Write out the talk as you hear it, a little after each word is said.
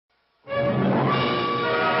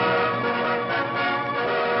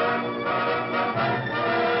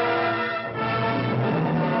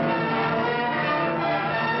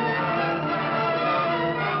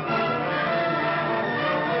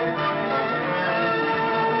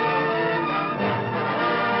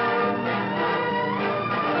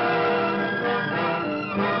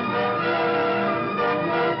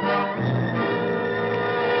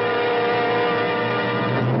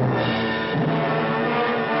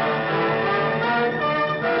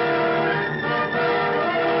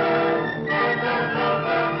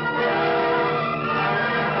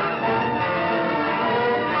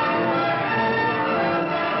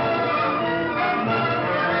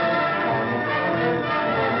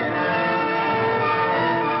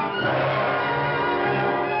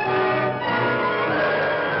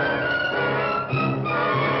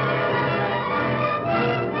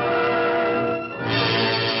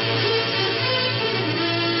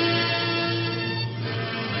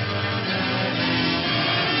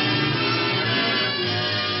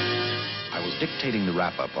dictating the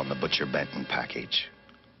wrap-up on the Butcher Benton package.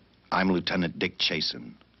 I'm Lieutenant Dick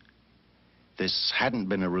Chasen. This hadn't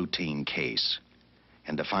been a routine case,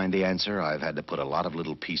 and to find the answer, I've had to put a lot of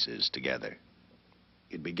little pieces together.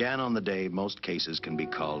 It began on the day most cases can be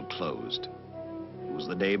called closed. It was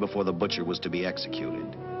the day before the butcher was to be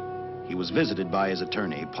executed. He was visited by his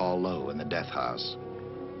attorney, Paul Lowe, in the death house.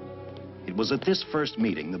 It was at this first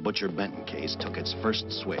meeting the Butcher Benton case took its first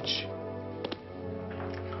switch.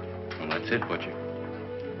 Well, that's it, Butcher.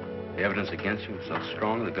 The evidence against you was so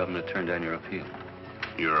strong, the government turned down your appeal.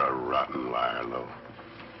 You're a rotten liar, Lowe.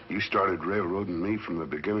 You started railroading me from the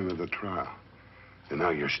beginning of the trial. And now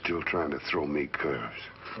you're still trying to throw me curves.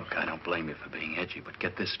 Look, I don't blame you for being edgy, but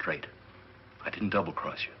get this straight. I didn't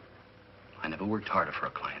double-cross you. I never worked harder for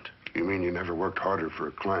a client. You mean you never worked harder for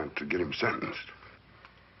a client to get him sentenced?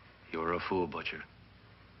 You were a fool, Butcher.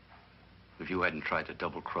 If you hadn't tried to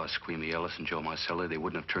double-cross Squeamy Ellis and Joe Marcelli, they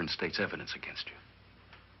wouldn't have turned state's evidence against you.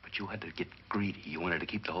 But you had to get greedy. You wanted to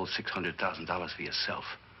keep the whole $600,000 for yourself.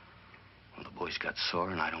 Well, the boys got sore,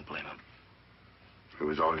 and I don't blame them. It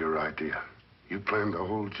was all your idea. You planned the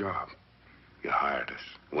whole job. You hired us.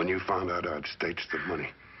 When you found out I'd staged the money,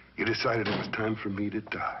 you decided it was time for me to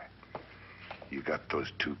die. You got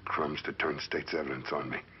those two crumbs to turn state's evidence on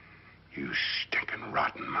me. You stinking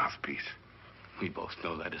rotten mouthpiece. We both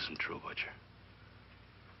know that isn't true, Butcher.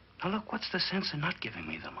 Now, look, what's the sense in not giving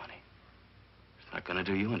me the money? It's not going to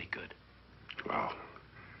do you any good. Well,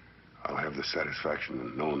 I'll have the satisfaction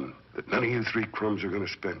of knowing that none of you three crumbs are going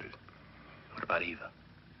to spend it. What about Eva?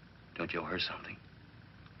 Don't you owe her something?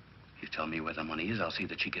 You tell me where the money is, I'll see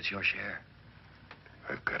that she gets your share.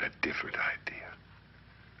 I've got a different idea.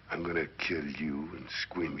 I'm going to kill you and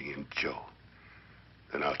Squeamy and Joe.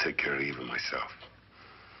 Then I'll take care of Eva myself.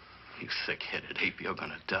 You thick-headed ape, you're going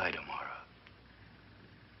to die tomorrow.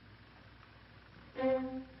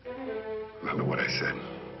 Remember what I said?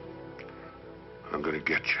 I'm going to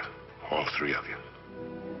get you, all three of you.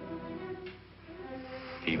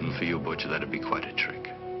 Even for you, Butcher, that'd be quite a trick.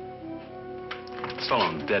 So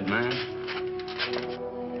long, dead man.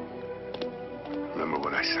 Remember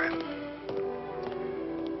what I said.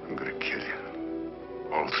 I'm going to kill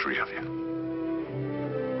you, all three of you.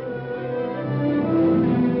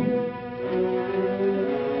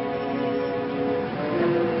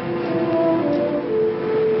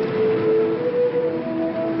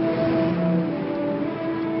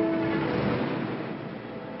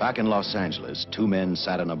 Back in Los Angeles, two men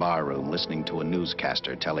sat in a bar room listening to a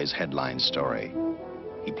newscaster tell his headline story.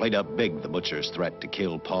 He played up big the butcher's threat to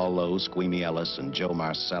kill Paul Lowe, Squeamy Ellis, and Joe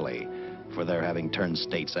Marcelli for their having turned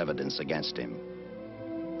state's evidence against him.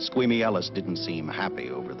 Squeamy Ellis didn't seem happy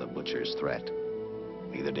over the butcher's threat.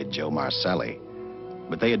 Neither did Joe Marcelli.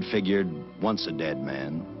 But they had figured, once a dead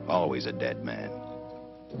man, always a dead man.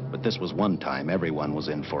 But this was one time everyone was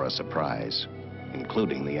in for a surprise,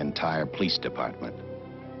 including the entire police department.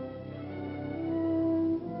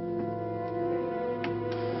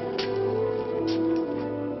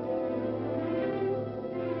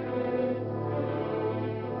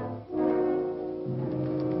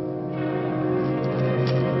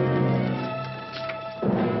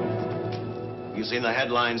 Seen the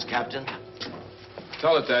headlines, Captain?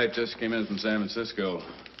 Teletype just came in from San Francisco.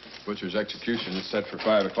 Butcher's execution is set for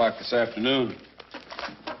 5 o'clock this afternoon.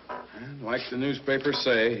 And like the newspapers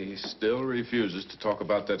say, he still refuses to talk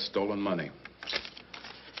about that stolen money.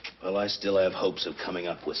 Well, I still have hopes of coming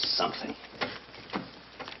up with something.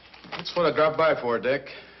 That's what I dropped by for, Dick.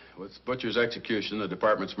 With Butcher's execution, the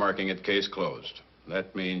department's marking it case closed.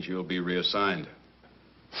 That means you'll be reassigned.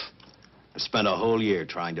 I've spent a whole year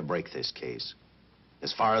trying to break this case.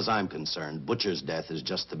 As far as I'm concerned, Butcher's death is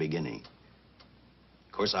just the beginning.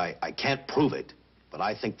 Of course, I can't prove it, but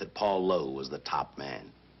I think that Paul Lowe was the top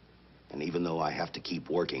man. And even though I have to keep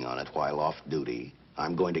working on it while off duty,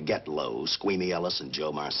 I'm going to get Lowe, Squeamy Ellis, and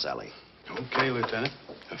Joe Marcelli. Okay, Lieutenant.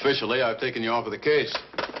 Officially, I've taken you off of the case.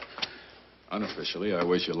 Unofficially, I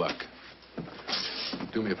wish you luck.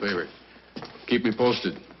 Do me a favor. Keep me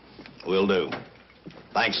posted. Will do.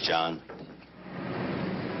 Thanks, John.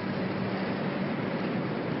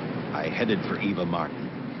 I headed for Eva Martin.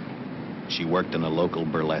 She worked in a local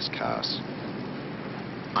burlesque house.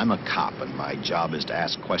 I'm a cop, and my job is to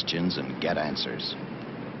ask questions and get answers.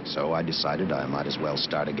 So I decided I might as well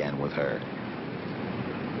start again with her.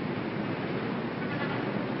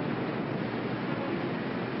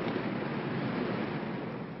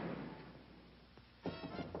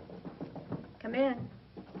 Come in.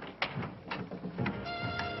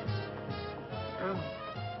 Oh.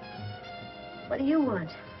 What do you want?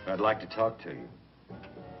 I'd like to talk to you.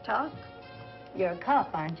 Talk? You're a cop,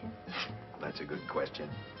 aren't you? That's a good question.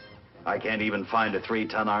 I can't even find a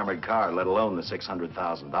 3-ton armored car, let alone the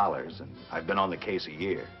 $600,000, and I've been on the case a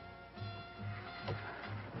year.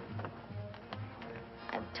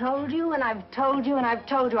 I've told you, and I've told you, and I've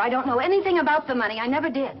told you. I don't know anything about the money. I never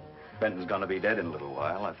did. Benton's gonna be dead in a little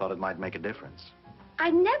while. I thought it might make a difference. I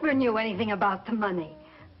never knew anything about the money.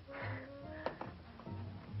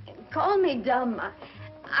 Call me dumb.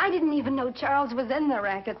 I didn't even know Charles was in the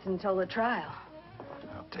rackets until the trial.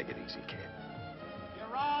 Now, take it easy, kid.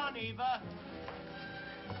 You're on, Eva.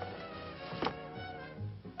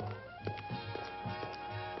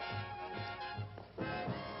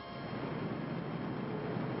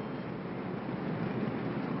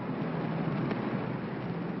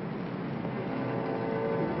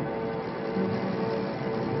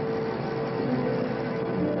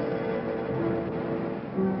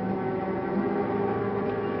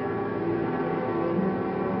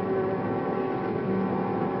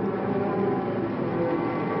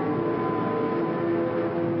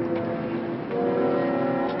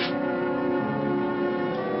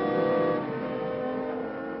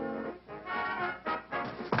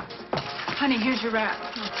 Honey, here's your wrap.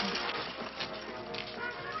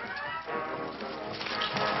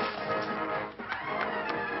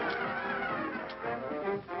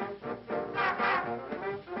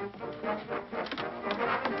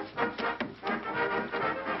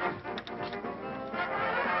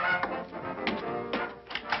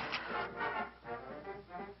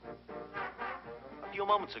 A few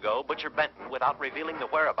moments ago, Butcher Benton, without revealing the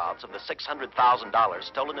whereabouts of the $600,000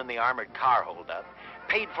 stolen in the armored car holdup,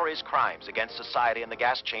 paid for his crimes against society in the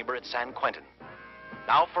gas chamber at San Quentin.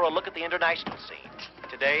 Now for a look at the international scene.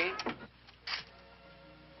 Today...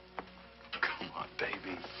 Come on,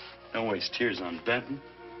 baby. Don't waste tears on Benton.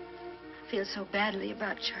 I feel so badly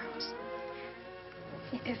about Charles.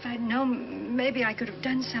 If I'd known, maybe I could have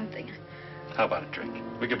done something. How about a drink?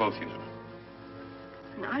 We could both use one.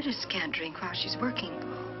 An artist can't drink while she's working,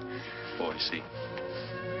 Paul. Boy, see.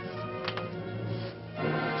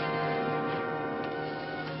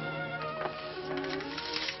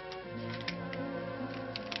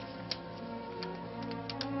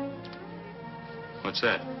 What's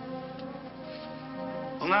that?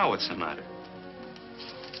 Well, now what's the matter?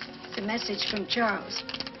 It's a message from Charles.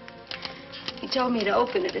 He told me to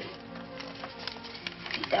open it if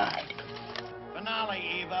he died.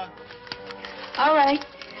 Finale, Eva. All right.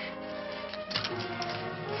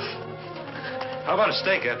 How about a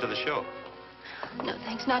steak after the show? No,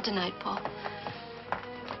 thanks. Not tonight, Paul.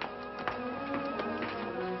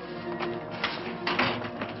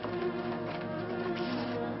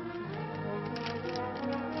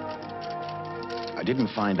 I didn't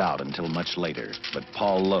find out until much later, but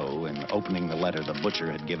Paul Lowe, in opening the letter the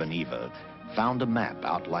butcher had given Eva, found a map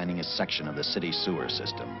outlining a section of the city sewer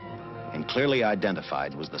system. And clearly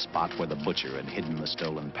identified was the spot where the butcher had hidden the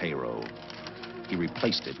stolen payroll. He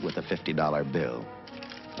replaced it with a $50 bill.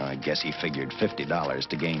 I guess he figured $50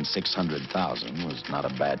 to gain $600,000 was not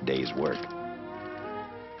a bad day's work.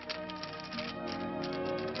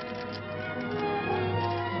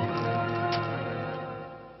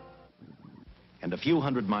 And a few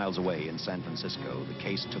hundred miles away in San Francisco, the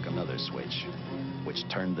case took another switch, which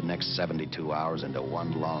turned the next 72 hours into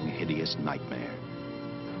one long, hideous nightmare.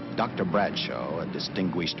 Dr. Bradshaw, a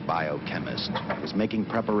distinguished biochemist, was making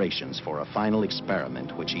preparations for a final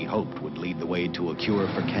experiment which he hoped would lead the way to a cure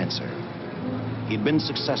for cancer. He'd been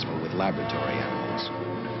successful with laboratory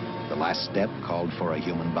animals. The last step called for a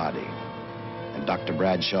human body. And Dr.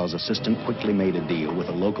 Bradshaw's assistant quickly made a deal with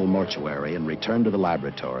a local mortuary and returned to the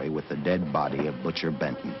laboratory with the dead body of Butcher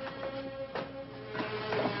Benton.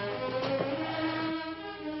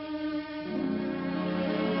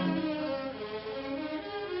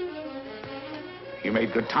 You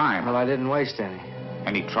made good time. Well, I didn't waste any.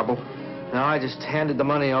 Any trouble? No, I just handed the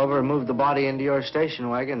money over and moved the body into your station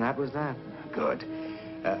wagon. That was that. Good.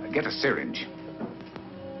 Get a syringe.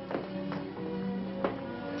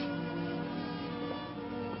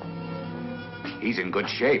 He's in good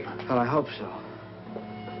shape. Well, I hope so.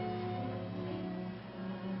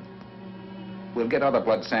 We'll get other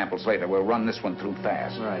blood samples later. We'll run this one through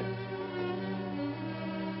fast. Right.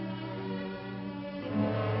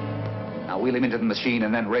 Now wheel him into the machine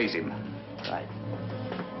and then raise him. Right.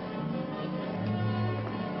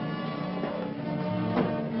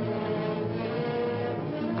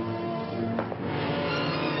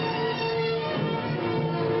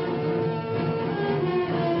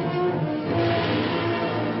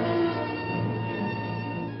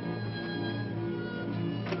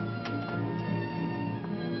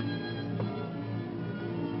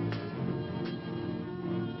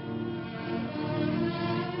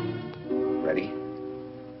 Ready?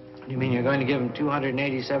 You mean you're going to give him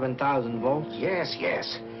 287,000 volts? Yes,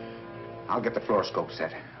 yes. I'll get the fluoroscope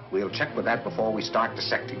set. We'll check with that before we start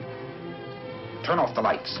dissecting. Turn off the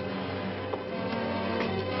lights.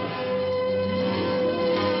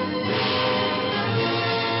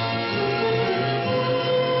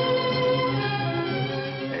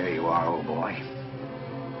 There you are, old boy.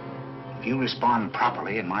 If you respond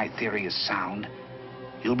properly and my theory is sound,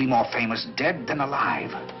 you'll be more famous dead than alive.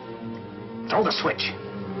 Throw the switch.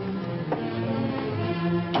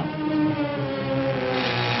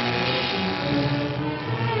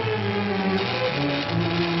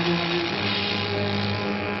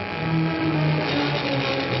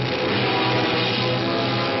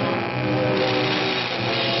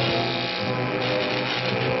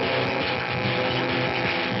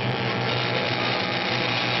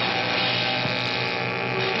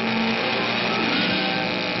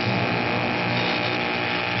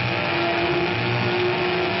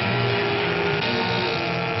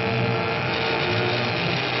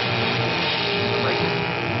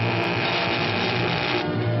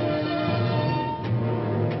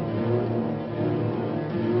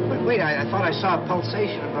 Wait, I thought I saw a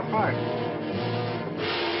pulsation of the heart.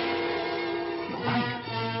 You're right.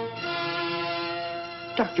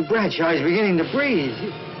 Dr. Bradshaw is beginning to breathe.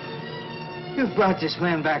 You've brought this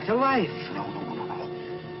man back to life. No.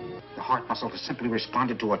 The heart muscle has simply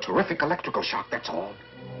responded to a terrific electrical shock, that's all.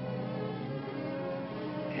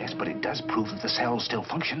 Yes, but it does prove that the cells still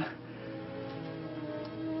function.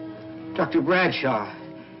 Dr. Bradshaw,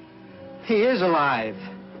 he is alive.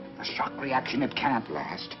 A shock reaction, it can't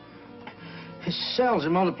last. His cells are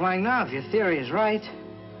multiplying now, if your theory is right.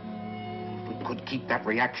 We could keep that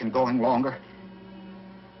reaction going longer.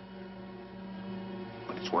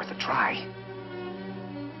 But it's worth a try.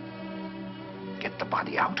 Get the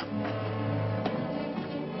body out.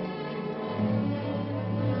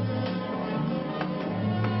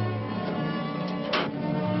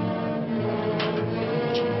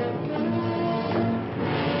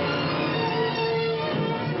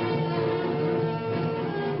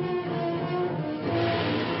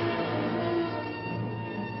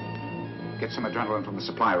 Get some adrenaline from the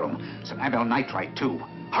supply room. Some amyl nitrite, too.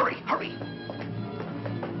 Hurry, hurry.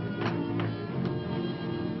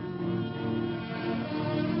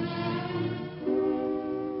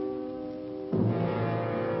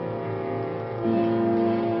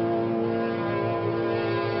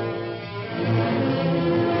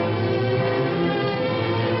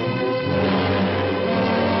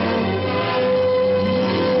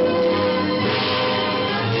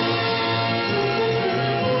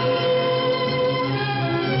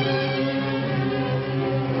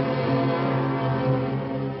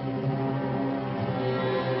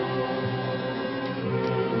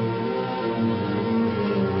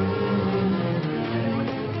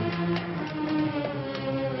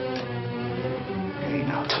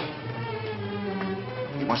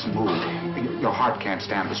 Your heart can't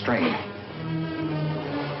stand the strain.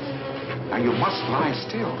 Now, you must lie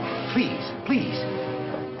still. Please, please.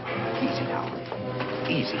 Easy now.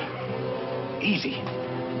 Easy. Easy.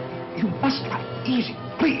 You must lie. Easy,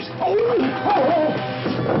 please. Oh!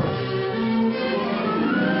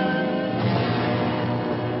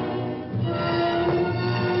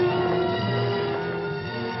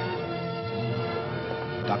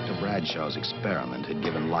 Dr. Bradshaw's experiment had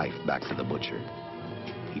given life back to the butcher.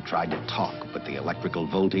 He tried to talk, but the electrical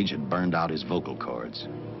voltage had burned out his vocal cords.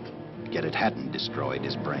 Yet it hadn't destroyed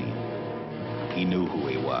his brain. He knew who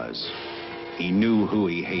he was. He knew who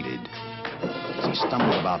he hated. As he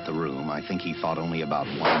stumbled about the room, I think he thought only about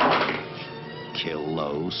one word: kill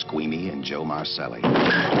Lowe, Squeamy, and Joe Marcelli.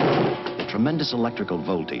 The tremendous electrical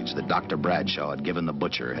voltage that Dr. Bradshaw had given the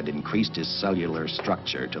butcher had increased his cellular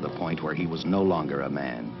structure to the point where he was no longer a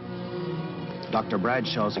man. Dr.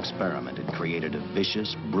 Bradshaw's experiment had created a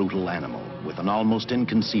vicious, brutal animal with an almost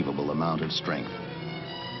inconceivable amount of strength.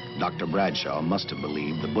 Dr. Bradshaw must have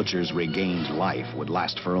believed the butcher's regained life would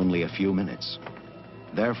last for only a few minutes.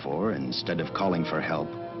 Therefore, instead of calling for help,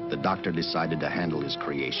 the doctor decided to handle his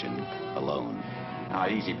creation alone. Now,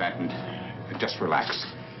 easy, Benton. Just relax.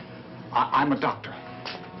 I'm a doctor.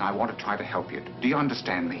 I want to try to help you. Do you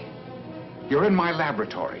understand me? You're in my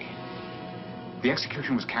laboratory. The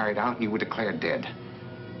execution was carried out and you were declared dead.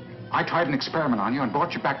 I tried an experiment on you and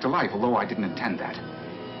brought you back to life, although I didn't intend that.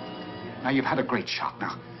 Now, you've had a great shock.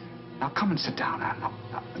 Now come and sit down. Now,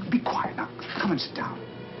 be quiet. Now, come and sit down.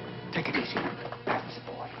 Take it easy. That's the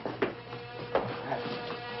boy.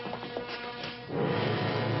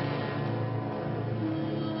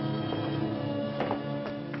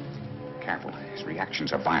 Careful. His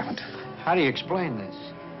reactions are violent. How do you explain this?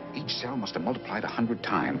 Each cell must have multiplied 100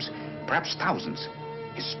 times. perhaps thousands.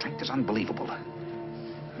 His strength is unbelievable.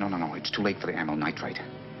 No, it's too late for the amyl nitrite.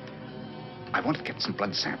 I want to get some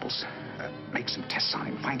blood samples, make some tests on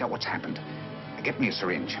him, find out what's happened. Get me a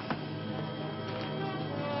syringe.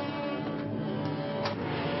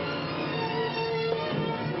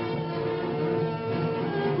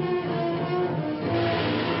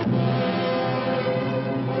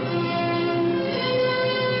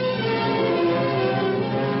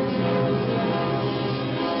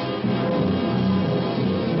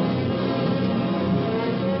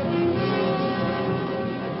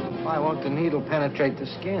 Why won't the needle penetrate the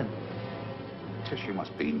skin? Tissue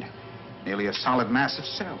must be nearly a solid mass of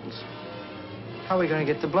cells. How are we going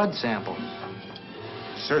to get the blood sample?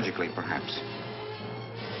 Surgically, perhaps.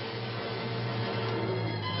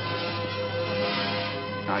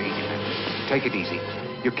 Now, take it easy.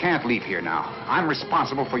 You can't leave here now. I'm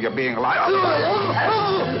responsible for your being alive.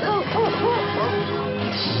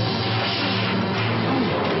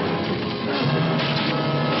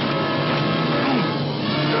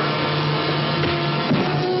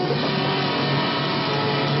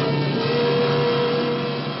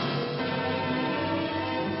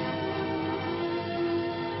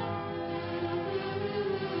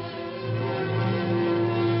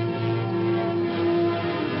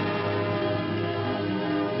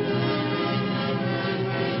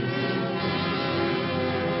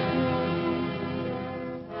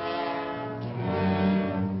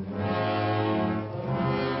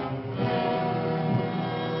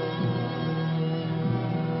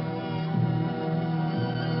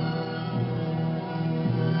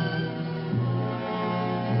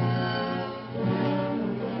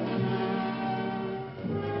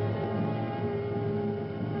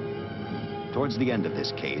 Towards the end of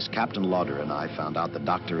this case, Captain Lauder and I found out the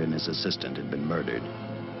doctor and his assistant had been murdered.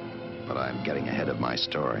 But I'm getting ahead of my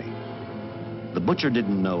story. The butcher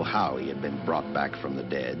didn't know how he had been brought back from the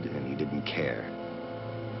dead, and he didn't care.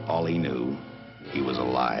 All he knew, he was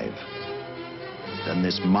alive. Then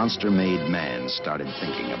this monster-made man started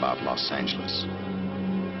thinking about Los Angeles.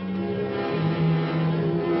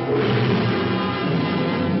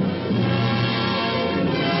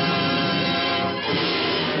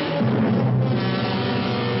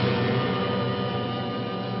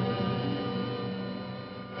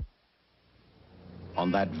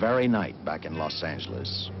 On that very night back in Los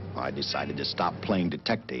Angeles, I decided to stop playing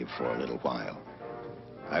detective for a little while.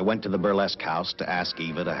 I went to the burlesque house to ask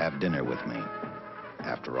Eva to have dinner with me.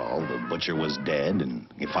 After all, the butcher was dead, and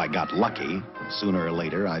if I got lucky, sooner or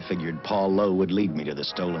later, I figured Paul Lowe would lead me to the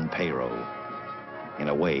stolen payroll. In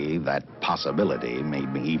a way, that possibility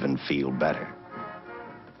made me even feel better.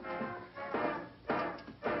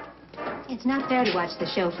 It's not fair to watch the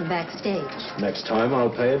show from backstage. Next time, I'll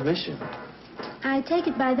pay admission. I take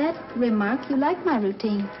it by that remark you like my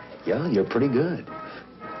routine. Yeah, you're pretty good.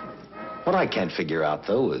 What I can't figure out,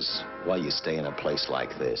 though, is why you stay in a place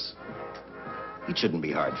like this. It shouldn't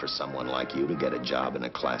be hard for someone like you to get a job in a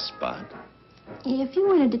class spot. If you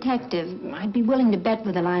weren't a detective, I'd be willing to bet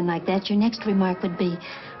with a line like that your next remark would be,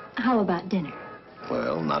 how about dinner?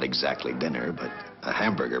 Well, not exactly dinner, but a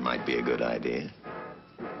hamburger might be a good idea.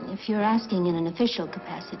 If you're asking in an official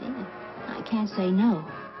capacity, I can't say no.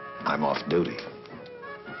 I'm off duty.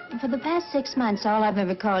 For the past 6 months, all I've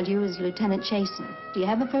ever called you is Lieutenant Chasen. Do you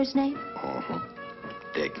have a first name? Uh-huh.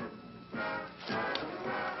 Dick.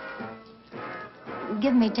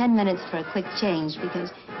 Give me 10 minutes for a quick change,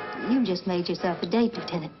 because you just made yourself a date,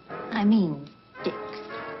 Lieutenant. I mean, Dick.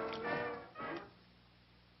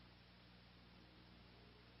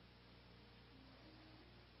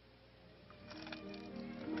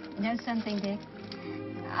 You know something, Dick?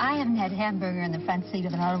 I haven't had hamburger in the front seat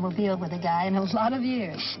of an automobile with a guy in a lot of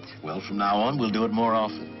years. Well, from now on, we'll do it more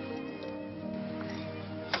often.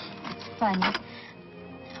 It's funny.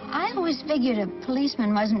 I always figured a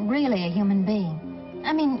policeman wasn't really a human being.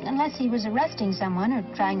 I mean, unless he was arresting someone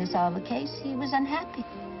or trying to solve a case, he was unhappy.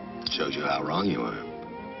 Shows you how wrong you are.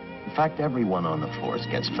 In fact, everyone on the force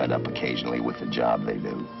gets fed up occasionally with the job they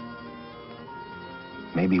do.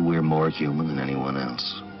 Maybe we're more human than anyone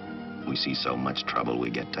else. We see so much trouble, we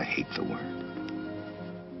get to hate the word.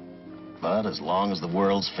 But as long as the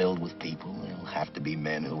world's filled with people, there'll have to be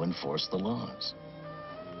men who enforce the laws.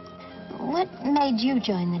 What made you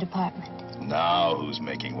join the department? Now, who's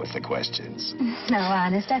making with the questions? No,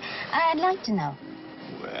 honest, I'd like to know.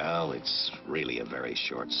 Well, it's really a very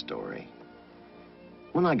short story.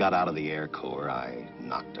 When I got out of the Air Corps, I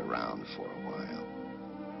knocked around for a while.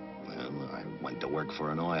 Well, I went to work for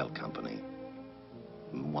an oil company.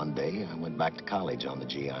 One day, I went back to college on the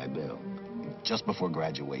GI Bill. Just before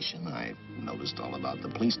graduation, I noticed all about the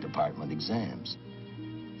police department exams.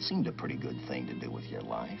 Seemed a pretty good thing to do with your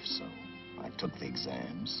life, so I took the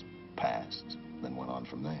exams, passed, then went on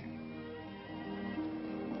from there.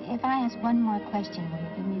 If I ask one more question, will you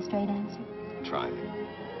give me a straight answer? Try me.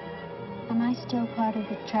 Am I still part of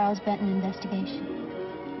the Charles Benton investigation?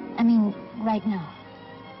 I mean, right now.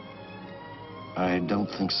 I don't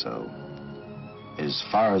think so. As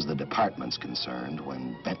far as the department's concerned,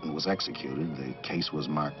 when Benton was executed, the case was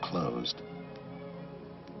marked closed.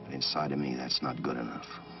 But inside of me, that's not good enough.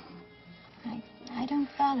 I don't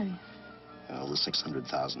follow you. Well, the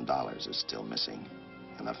 $600,000 is still missing.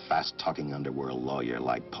 And a fast-talking underworld lawyer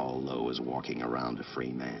like Paul Lowe is walking around a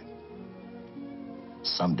free man.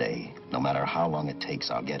 Someday, no matter how long it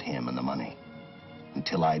takes, I'll get him and the money.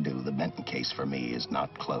 Until I do, the Benton case for me is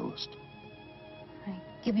not closed. I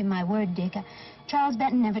give you my word, Dick. Charles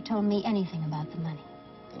Benton never told me anything about the money.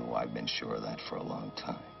 Oh, I've been sure of that for a long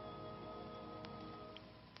time.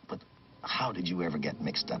 But how did you ever get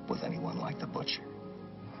mixed up with anyone like the butcher?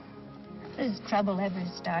 His trouble ever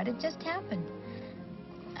started just happened.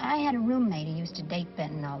 I had a roommate who used to date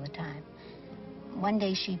Benton all the time. One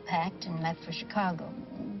day she packed and left for Chicago.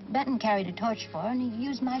 Benton carried a torch for her, and he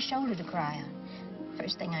used my shoulder to cry on.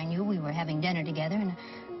 First thing I knew, we were having dinner together, and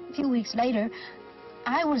a few weeks later,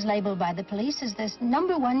 I was labeled by the police as this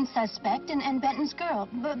 #1 suspect and Benton's girl.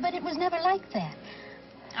 But it was never like that.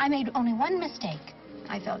 I made only one mistake.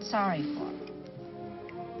 I felt sorry for him.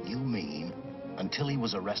 You mean, until he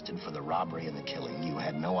was arrested for the robbery and the killing, you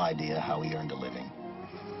had no idea how he earned a living?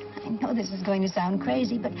 I know this is going to sound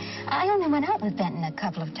crazy, but I only went out with Benton a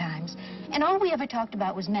couple of times. And all we ever talked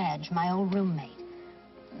about was Madge, my old roommate.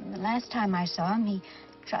 The last time I saw him, he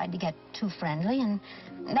tried to get too friendly, and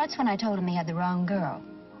that's when I told him he had the wrong girl.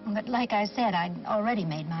 But like I said, I'd already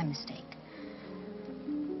made my mistake.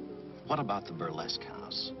 What about the burlesque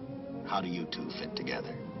house? How do you two fit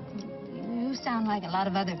together? You sound like a lot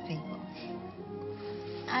of other people.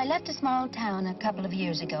 I left a small town a couple of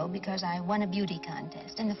years ago because I won a beauty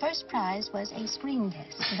contest, and the first prize was a screen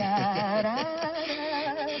test.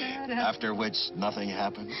 After which, nothing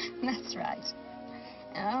happened? That's right.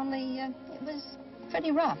 Only, it was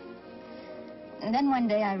pretty rough. And then one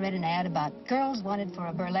day I read an ad about girls wanted for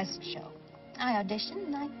a burlesque show. I auditioned,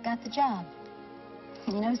 and I got the job.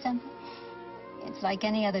 You know something? It's like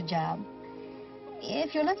any other job.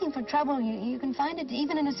 If you're looking for trouble, you can find it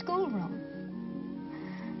even in a schoolroom.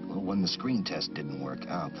 Well, when the screen test didn't work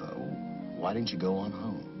out, though, why didn't you go on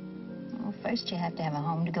home? Well, first you have to have a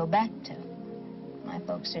home to go back to. My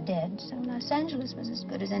folks are dead, so Los Angeles was as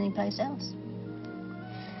good as any place else.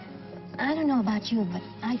 I don't know about you, but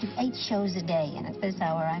I do 8 shows a day, and at this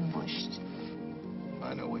hour I'm bushed.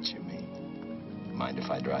 I know what you mean. Mind if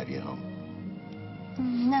I drive you home?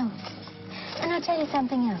 No. And I'll tell you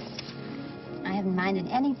something else. I haven't minded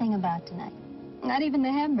anything about tonight. Not even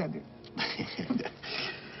the hamburger.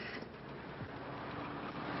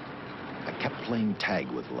 I kept playing tag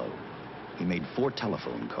with Lowe. He made 4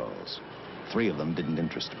 telephone calls. 3 of them didn't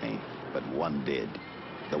interest me, but one did.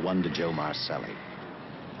 The one to Joe Marcelli.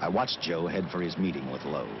 I watched Joe head for his meeting with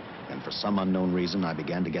Lowe, and for some unknown reason, I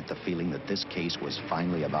began to get the feeling that this case was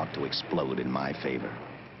finally about to explode in my favor.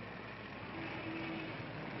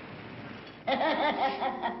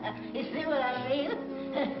 You see what I mean?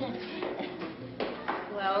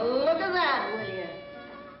 Well, look at that, will you?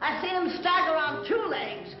 I seen him stagger on 2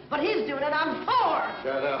 legs, but he's doing it on 4.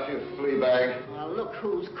 Shut up, you flea bag. Well, look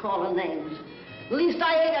who's calling names. At least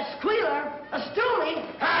I ain't a squealer, a stoolie.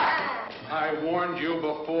 I warned you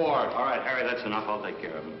before. All right, Harry, that's enough. I'll take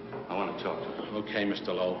care of him. I want to talk to him. Okay, Mr.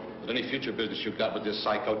 Lowe. With any future business you've got with this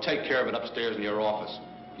psycho, take care of it upstairs in your office.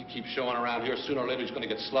 He keeps showing around here, sooner or later he's going to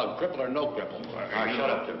get slugged, cripple or no cripple. All right, shut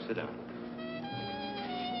up, Joe. Sit down.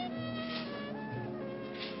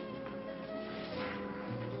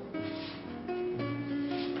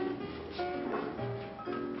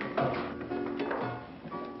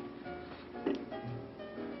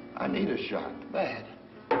 I need a shot, bad.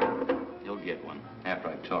 You'll get one after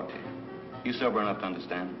I talk to you. You sober enough to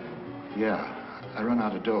understand? Yeah, I run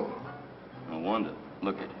out of dough. No wonder.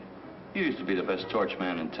 Look at you. You used to be the best torch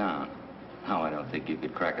man in town. Now, I don't think you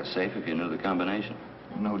could crack a safe if you knew the combination.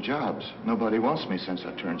 No jobs. Nobody wants me since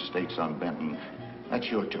I turned stakes on Benton. That's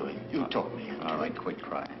your doing. You talked me into All right, it. quit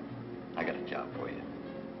crying. I got a job for you.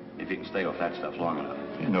 If you can stay off that stuff long enough.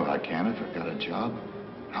 You know I can if I've got a job.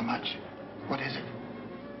 How much? What is it?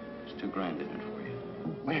 There's $2 grand in it for you.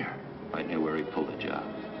 Where? Right near where he pulled the job.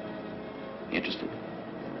 You interested?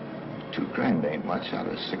 $2 grand ain't much out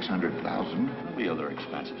of 600,000. There'll be other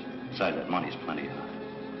expenses. Besides, that money's plenty of it.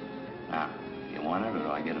 Now, you want it, or do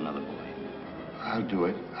I get another boy? I'll do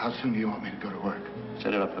it. How soon do you want me to go to work?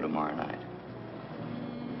 Set it up for tomorrow night.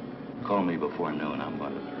 Call me before noon. I'm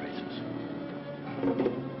going to the races.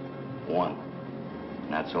 1.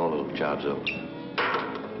 And that's all. The job's over.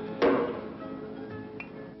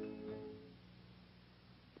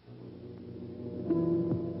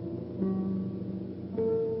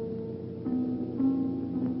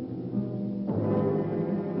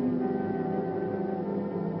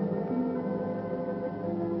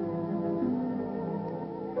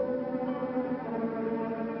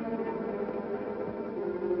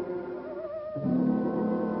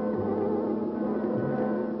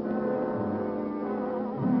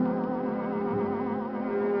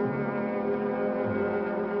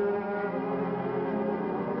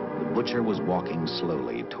 Butcher was walking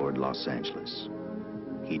slowly toward Los Angeles.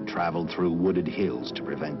 He'd traveled through wooded hills to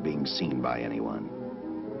prevent being seen by anyone.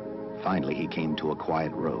 Finally, he came to a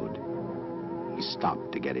quiet road. He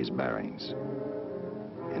stopped to get his bearings.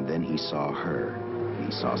 And then he saw her.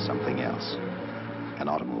 He saw something else. An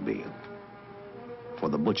automobile. For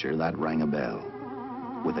the butcher, that rang a bell.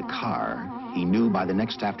 With a car, he knew by the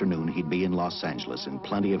next afternoon he'd be in Los Angeles in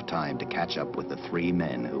plenty of time to catch up with the 3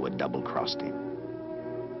 men who had double-crossed him.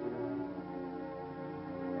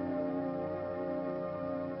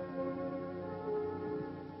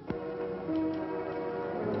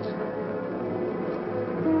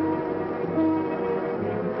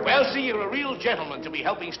 You're a real gentleman to be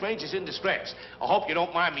helping strangers in distress. I hope you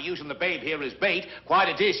don't mind me using the babe here as bait. Quite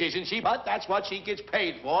a dish, isn't she? But that's what she gets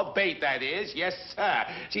paid for. Bait, that is. Yes, sir.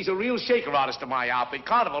 She's a real shaker artist of my outfit.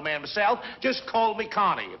 Carnival man myself. Just call me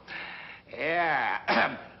Connie.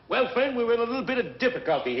 Yeah. Well, Flynn, we're in a little bit of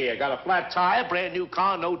difficulty here. Got a flat tire, brand new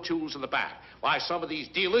car, no tools in the back. Why, some of these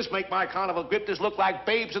dealers make my carnival grifters look like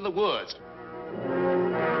babes in the woods.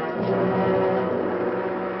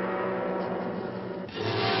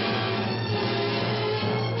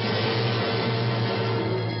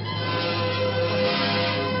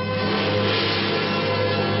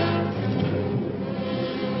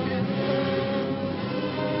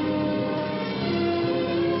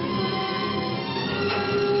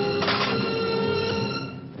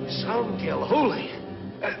 Holy.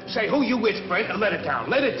 Say, who you with, friend? Let it down.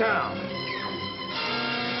 Let it down.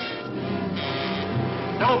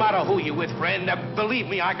 No matter who you with, friend, believe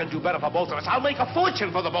me, I can do better for both of us. I'll make a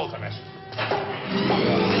fortune for the both of us.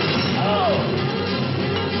 Oh!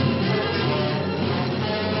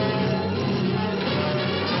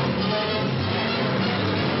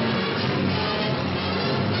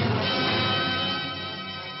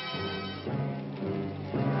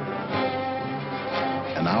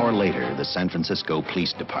 An hour later, the San Francisco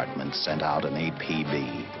Police Department sent out an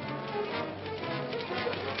APB.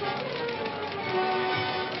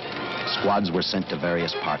 Squads were sent to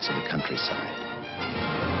various parts of the countryside.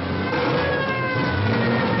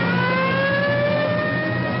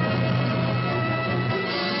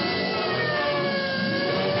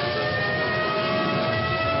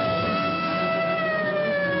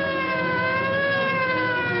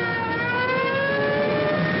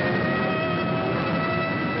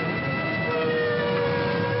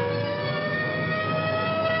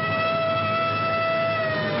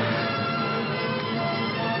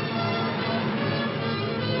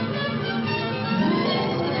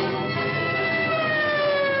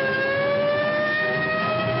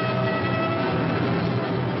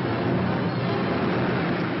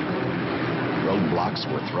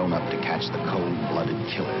 Were thrown up to catch the cold-blooded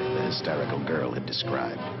killer the hysterical girl had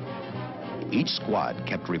described. Each squad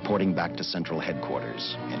kept reporting back to Central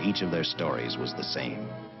Headquarters, and each of their stories was the same.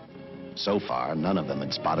 So far, none of them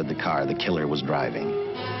had spotted the car the killer was driving.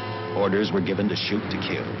 Orders were given to shoot to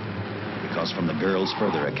kill, because from the girls'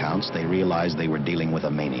 further accounts, they realized they were dealing with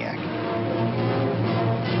a maniac.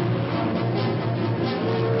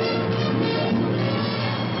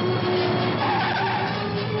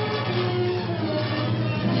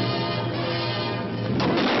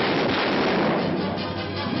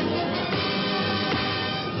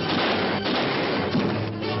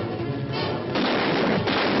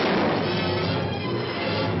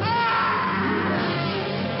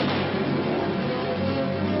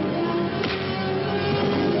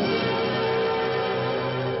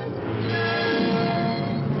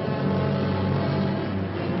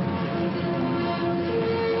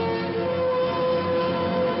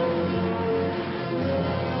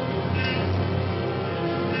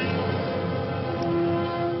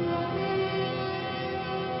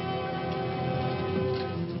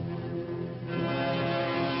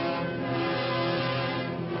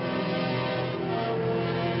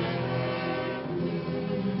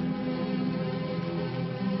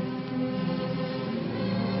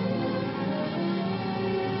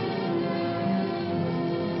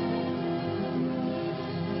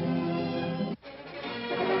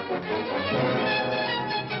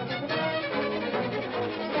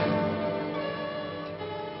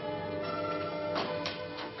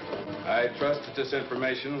 I trust that this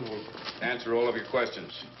information will answer all of your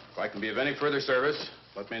questions. If I can be of any further service,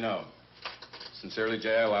 let me know. Sincerely,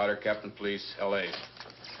 J.I. Louder, Captain Police, L.A.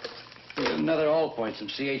 Another all points from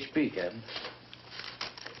CHP, Captain.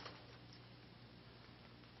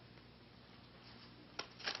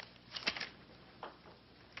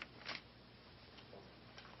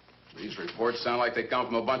 These reports sound like they come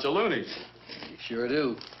from a bunch of loonies. You sure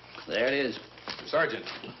do. There it is. Sergeant.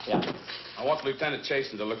 Yeah. I want Lieutenant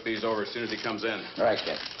Chasen to look these over as soon as he comes in. All right,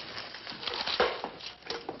 Captain.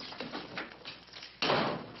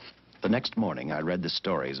 The next morning, I read the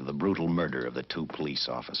stories of the brutal murder of the 2 police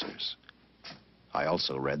officers. I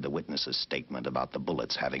also read the witness's statement about the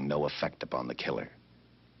bullets having no effect upon the killer.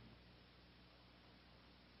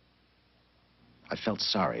 I felt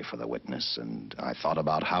sorry for the witness, and I thought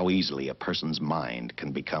about how easily a person's mind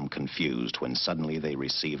can become confused when suddenly they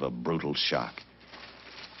receive a brutal shock.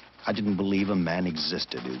 I didn't believe a man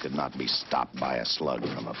existed who could not be stopped by a slug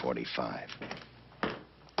from a .45.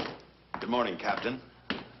 Good morning, Captain.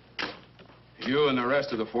 You and the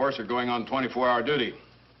rest of the force are going on 24-hour duty.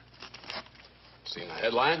 Seen the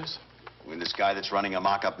headlines? You mean this guy that's running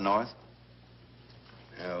amok up north?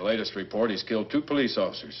 Yeah, the latest report, he's killed 2 police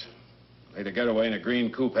officers. Made a getaway in a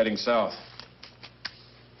green coupe heading south.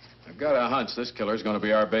 I've got a hunch this killer's going to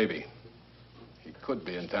be our baby. He could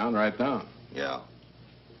be in town right now. Yeah.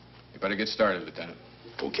 You better get started, Lieutenant.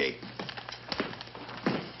 Okay.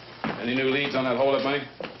 Any new leads on that hold-up money?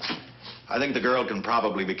 I think the girl can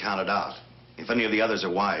probably be counted out. If any of the others are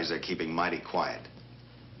wise, they're keeping mighty quiet.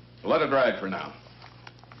 Let it ride for now.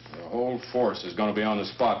 The whole force is going to be on the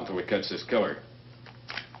spot until we catch this killer.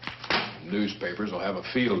 Newspapers will have a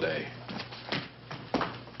field day.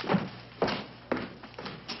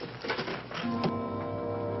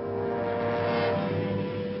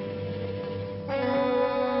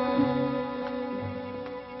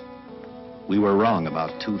 We were wrong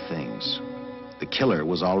about 2 things. The killer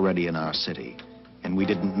was already in our city, and we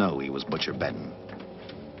didn't know he was Butcher Benton.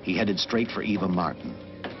 He headed straight for Eva Martin.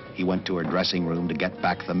 He went to her dressing room to get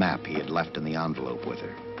back the map he had left in the envelope with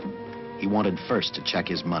her. He wanted first to check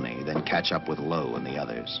his money, then catch up with Lowe and the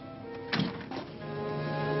others.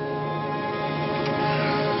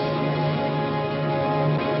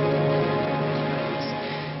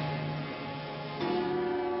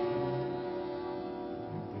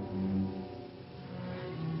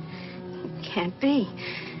 Can't be.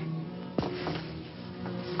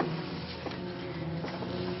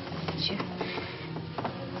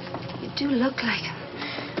 You do look like him.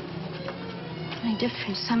 Only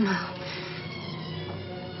different somehow.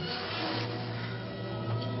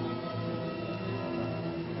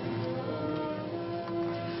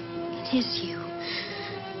 It is you.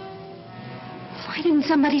 Why didn't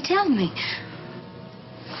somebody tell me?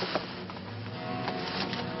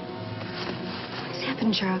 What's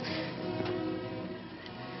happened, Charles?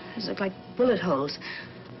 Those look like bullet holes.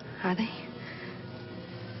 Are they?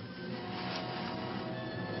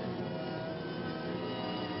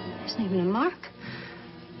 There's not even a mark.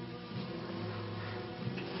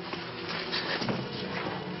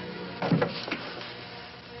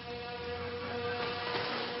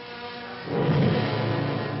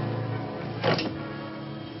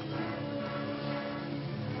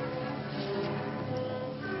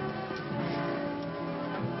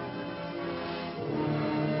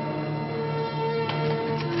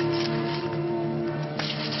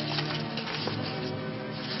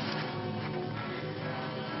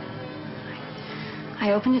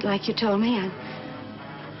 I opened it like you told me. I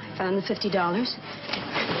found the $50.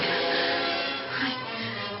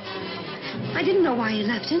 I didn't know why you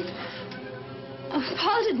left him. Oh,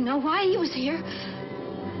 Paul didn't know why he was here.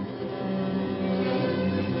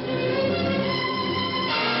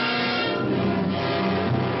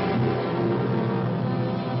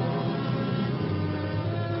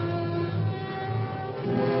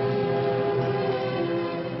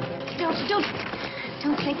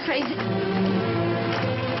 Don't think crazy.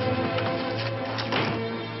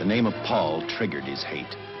 The name of Paul triggered his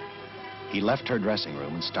hate. He left her dressing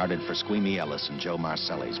room and started for Squeamy Ellis and Joe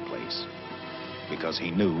Marcelli's place. Because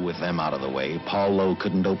he knew, with them out of the way, Paul Lowe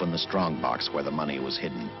couldn't open the strong box where the money was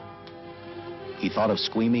hidden. He thought of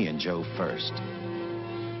Squeamy and Joe first.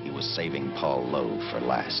 He was saving Paul Lowe for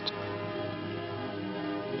last.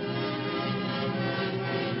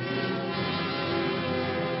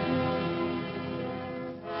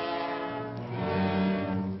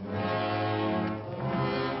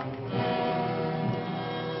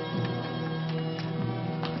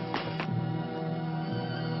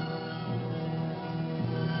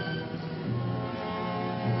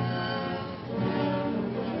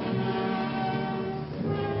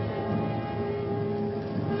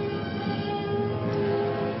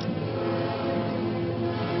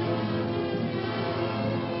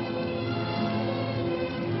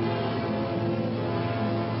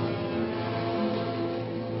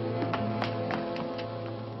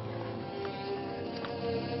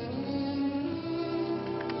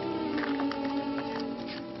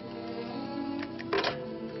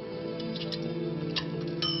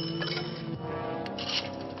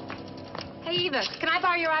 Hey, Eva, can I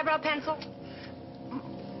borrow your eyebrow pencil?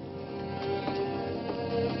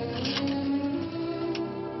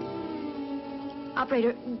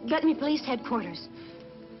 Operator, get me police headquarters.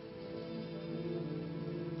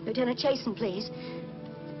 Lieutenant Chasen, please.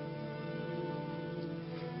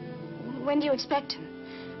 When do you expect him?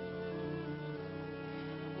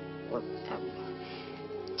 Well,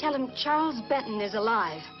 tell him Charles Benton is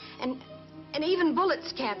alive, and even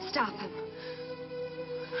bullets can't stop him.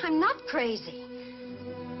 I'm not crazy.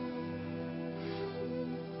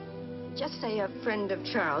 Just say a friend of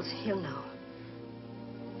Charles. He'll know.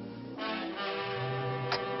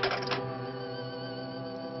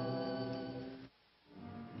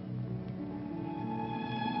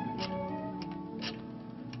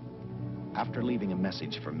 After leaving a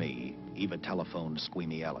message for me, Eva telephoned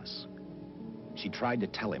Squeamy Ellis. She tried to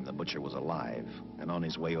tell him the butcher was alive and on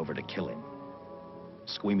his way over to kill him.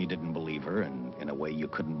 Squeamy didn't believe her, and in a way you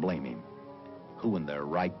couldn't blame him. Who in their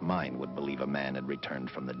right mind would believe a man had returned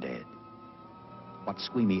from the dead? What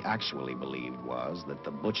Squeamy actually believed was that the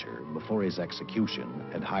butcher, before his execution,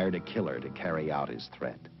 had hired a killer to carry out his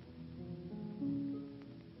threat.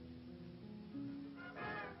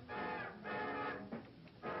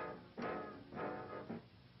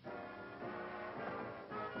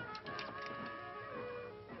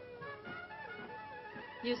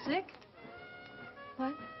 You sick?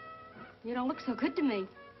 What? You don't look so good to me.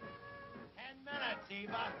 10 minutes,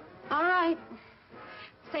 Eva. All right.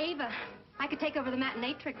 Say, Eva, I could take over the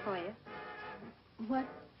matinee trick for you. What?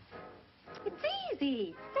 It's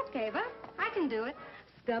easy. Look, Eva, I can do it.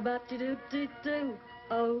 Scub-up-de-doo-doo-doo.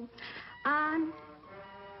 Oh, on.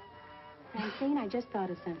 Francine, I just thought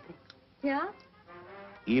of something. Yeah?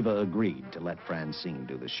 Eva agreed to let Francine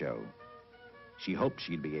do the show. She hoped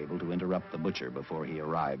she'd be able to interrupt the butcher before he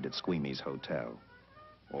arrived at Squeamy's hotel.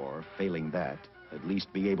 Or, failing that, at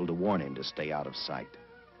least be able to warn him to stay out of sight.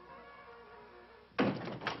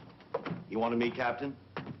 You wanted me, Captain?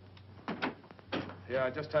 Yeah, I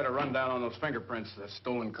just had a rundown on those fingerprints, the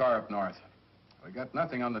stolen car up north. We got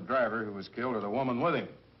nothing on the driver who was killed or the woman with him.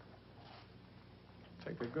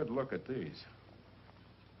 Take a good look at these.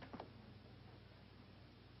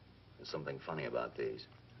 There's something funny about these.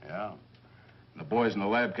 Yeah. The boys in the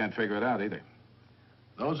lab can't figure it out either.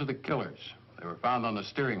 Those are the killers. They were found on the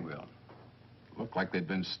steering wheel. Looked like they'd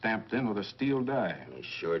been stamped in with a steel die. They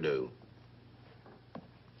sure do.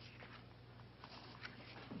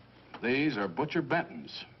 These are Butcher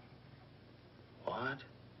Benton's. What?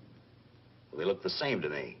 Well, they look the same to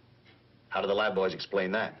me. How do the lab boys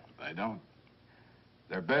explain that? They don't.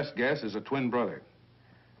 Their best guess is a twin brother.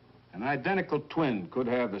 An identical twin could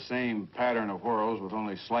have the same pattern of whorls with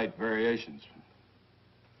only slight variations.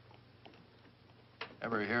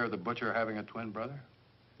 Ever hear of the butcher having a twin brother?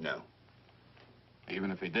 No. Even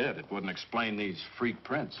if he did, it wouldn't explain these freak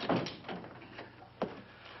prints.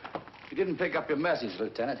 You didn't pick up your message,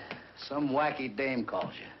 Lieutenant. Some wacky dame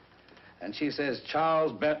calls you. And she says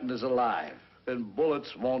Charles Benton is alive, and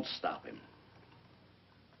bullets won't stop him.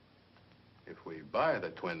 If we buy the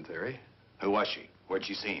twin theory... Who was she? Where'd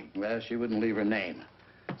she see him? Well, she wouldn't leave her name.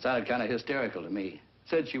 Sounded kind of hysterical to me.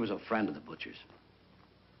 Said she was a friend of the butcher's.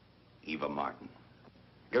 Eva Martin.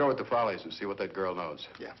 Get over to the Follies and see what that girl knows.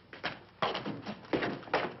 Yeah.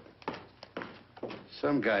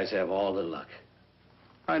 Some guys have all the luck.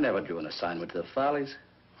 I never drew an assignment to the Follies.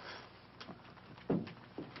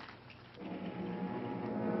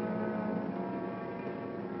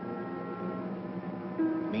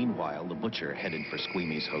 Meanwhile, the butcher headed for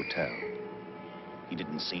Squeamy's hotel. He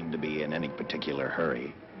didn't seem to be in any particular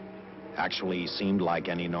hurry. Actually, he seemed like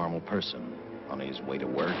any normal person, on his way to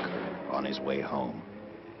work or on his way home.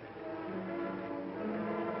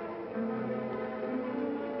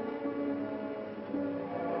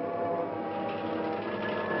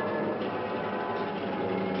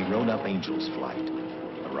 He rode up Angel's Flight,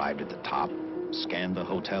 arrived at the top, scanned the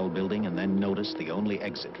hotel building, and then noticed the only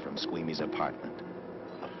exit from Squeamy's apartment,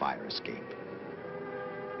 a fire escape.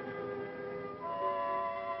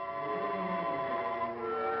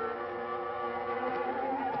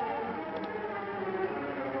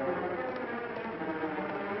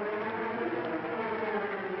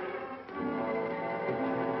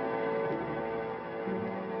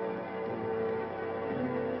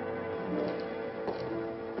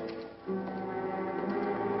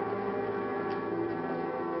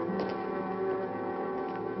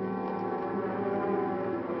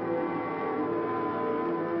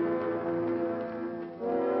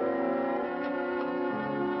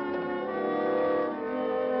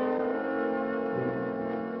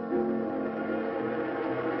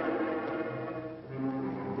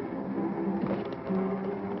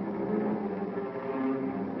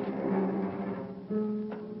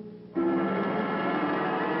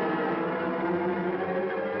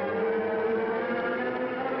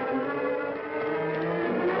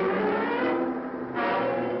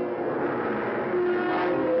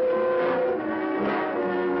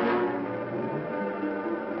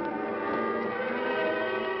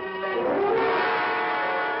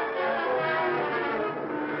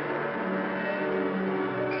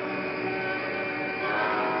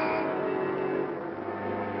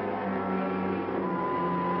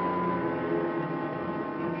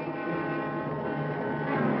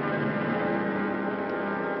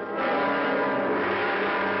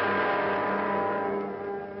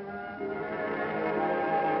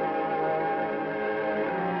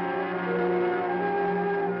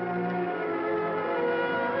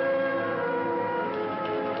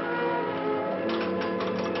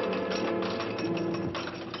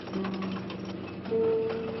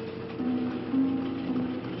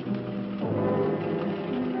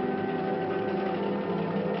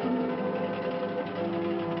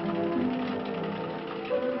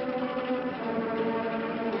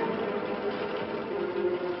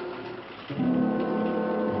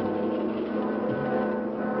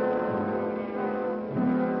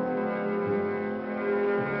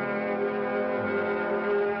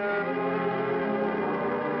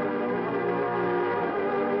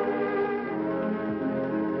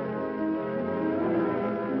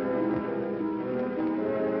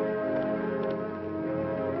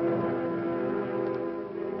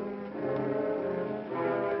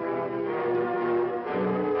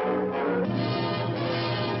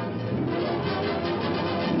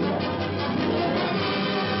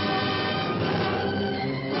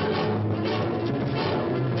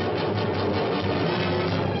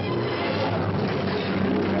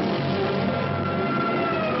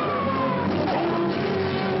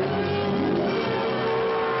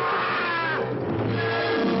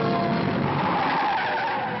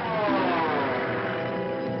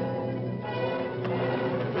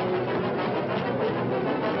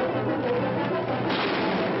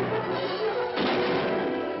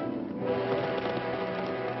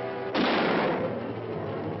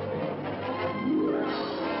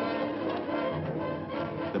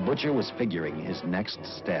 butcher was figuring his next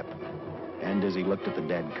step. And as he looked at the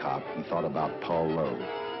dead cop, he thought about Paul Lowe,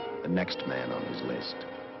 the next man on his list.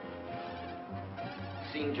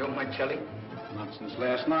 Seen Joe McHale? Not since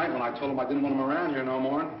last night when I told him I didn't want him around here no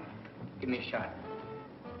more. Give me a shot.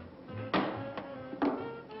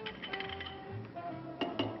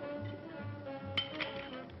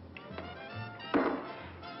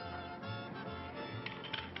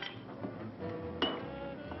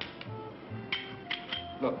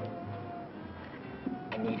 Look,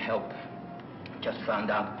 I need help. Just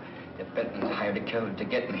found out that Benton's hired a killer to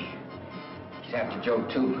get me. He's after Joe,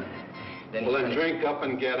 too. Well, then drink up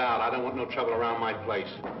and get out. I don't want no trouble around my place.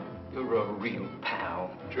 You're a real pal.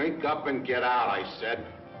 Drink up and get out, I said.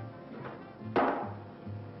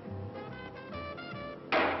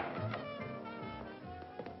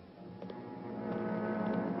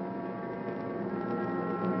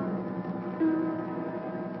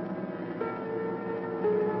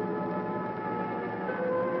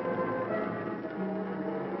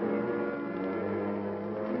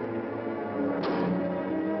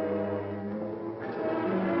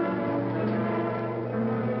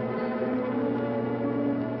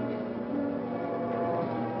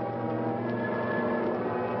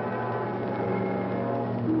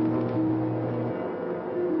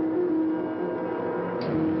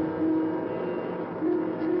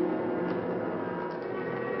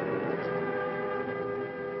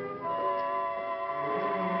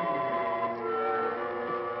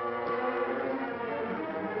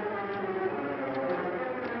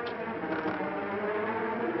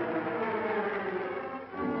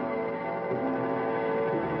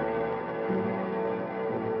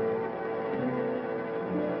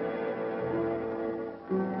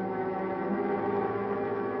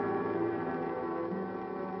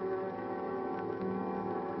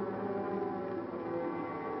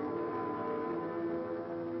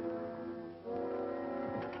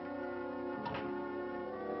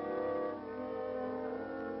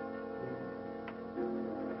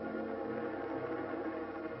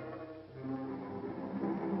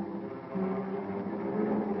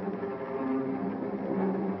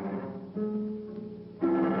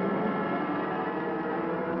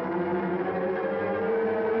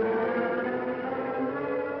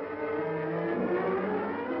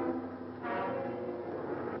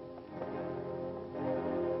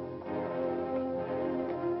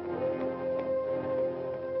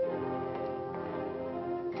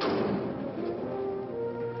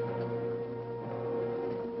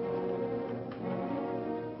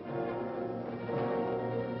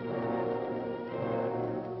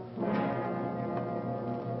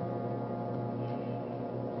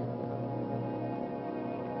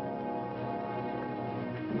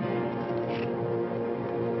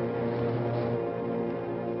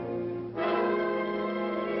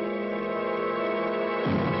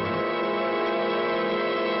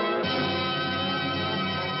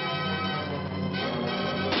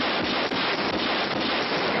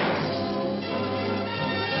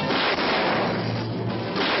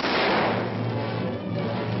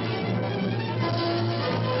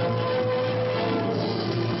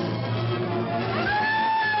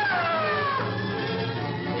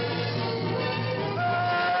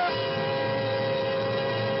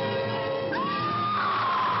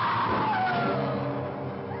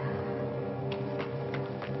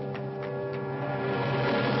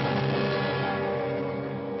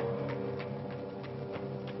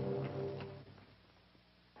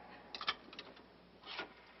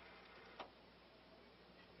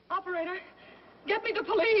 Operator, get me the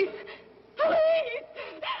police. Police!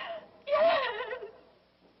 Yes!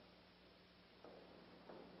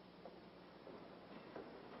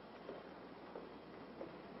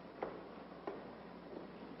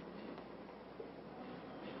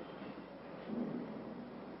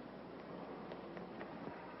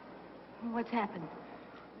 What's happened?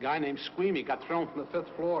 A guy named Squeamy got thrown from the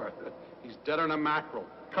 5th floor. He's deader than a mackerel.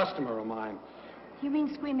 Customer of mine. You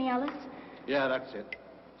mean Squeamy Ellis? Yeah, that's it.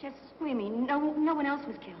 Just Squeamy. No one else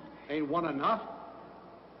was killed. Ain't one enough?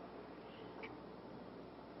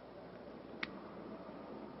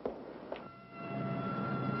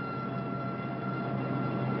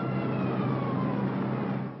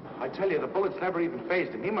 I tell you, the bullets never even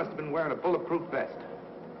phased him. He must have been wearing a bulletproof vest.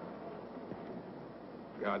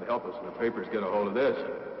 God help us when the papers get a hold of this.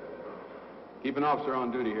 Keep an officer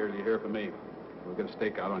on duty here till you hear from me. We'll get a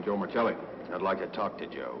stakeout on Joe McHale. I'd like to talk to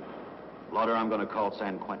Joe. Lauder, I'm going to call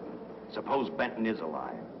San Quentin. Suppose Benton is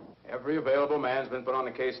alive. Every available man's been put on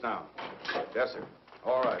the case now. Yes, sir.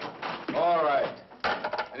 All right. All right.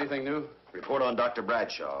 Anything new? Report on Dr.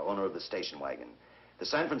 Bradshaw, owner of the station wagon. The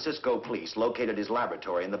San Francisco police located his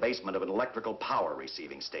laboratory in the basement of an electrical power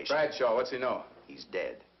receiving station. Bradshaw, what's he know? He's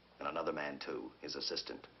dead. And another man, too, his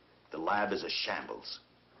assistant. The lab is a shambles.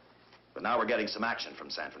 But now we're getting some action from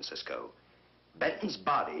San Francisco. Benton's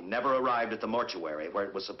body never arrived at the mortuary where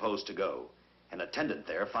it was supposed to go. An attendant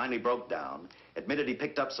there finally broke down, admitted he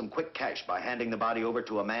picked up some quick cash by handing the body over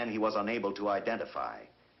to a man he was unable to identify.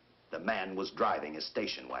 The man was driving a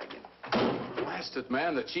station wagon. Blasted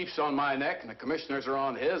man, the chief's on my neck, and the commissioners are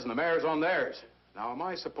on his, and the mayor's on theirs. Now, am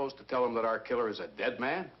I supposed to tell him that our killer is a dead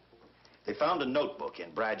man? They found a notebook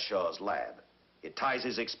in Bradshaw's lab. It ties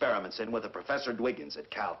his experiments in with a Professor Dwiggins at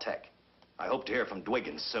Caltech. I hope to hear from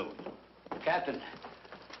Dwiggins soon. Captain,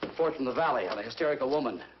 report from the valley on a hysterical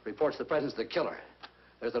woman. Reports the presence of the killer.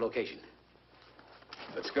 There's the location.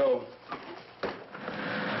 Let's go.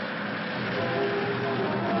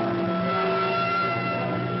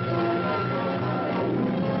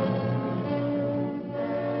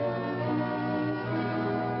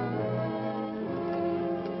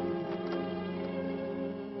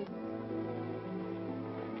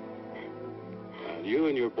 You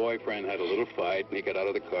and your boyfriend had a little fight, and he got out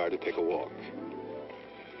of the car to take a walk.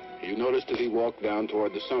 You noticed that he walked down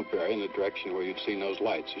toward the sump area in the direction where you'd seen those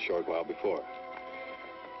lights a short while before.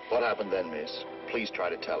 What happened then, miss? Please try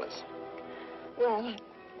to tell us. Well,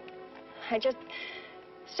 I just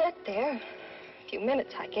sat there a few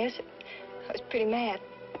minutes, I guess. I was pretty mad.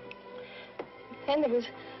 Then there was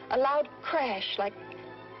a loud crash, like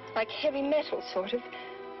heavy metal, sort of,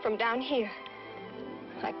 from down here.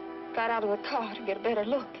 I got out of the car to get a better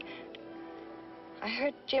look. I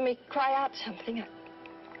heard Jimmy cry out something.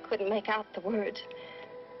 I couldn't make out the words.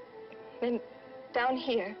 Then down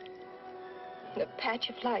here, in a patch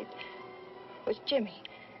of light, was Jimmy.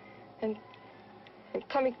 And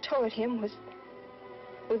coming toward him was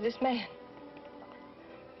this man.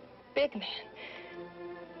 Big man.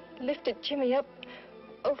 Lifted Jimmy up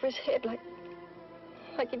over his head like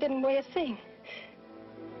he didn't weigh a thing.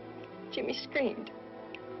 Jimmy screamed.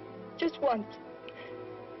 Just once,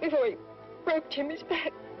 before he broke Jimmy's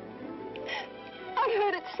back. I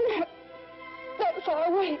heard it snap, not far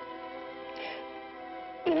away.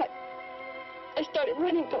 Then I started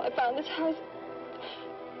running till I found this house.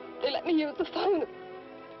 They let me use the phone.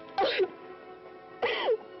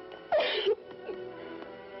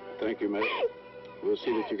 Thank you, miss. We'll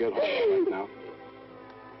see that you get home right now.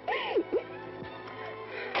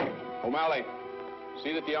 O'Malley,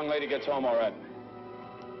 see that the young lady gets home all right.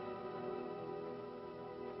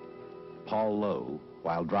 Paul Lowe,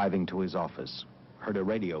 while driving to his office, heard a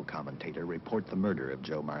radio commentator report the murder of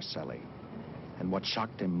Joe Marcelli. And what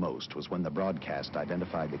shocked him most was when the broadcast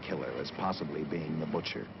identified the killer as possibly being the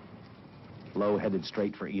butcher. Lowe headed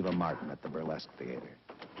straight for Eva Martin at the Burlesque Theater.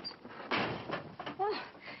 Oh,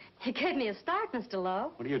 you gave me a start, Mr.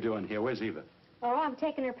 Lowe. What are you doing here? Where's Eva? Oh, I'm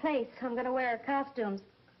taking her place. I'm going to wear her costumes.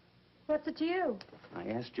 What's it to you? I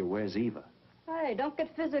asked you, where's Eva? Hey, don't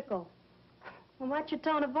get physical. Well, watch your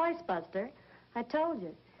tone of voice, Buster. I told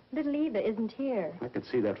you. Little Eva isn't here. I could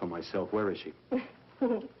see that for myself. Where is she?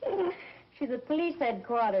 She's at police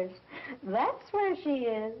headquarters. That's where she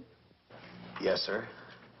is. Yes, sir.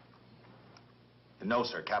 No,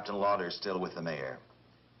 sir. Captain Lauder's still with the mayor.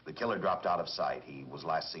 The killer dropped out of sight. He was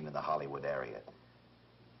last seen in the Hollywood area.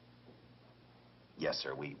 Yes,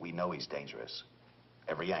 sir. We know he's dangerous.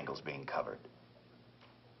 Every angle's being covered.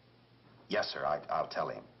 Yes, sir. I'll tell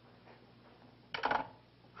him.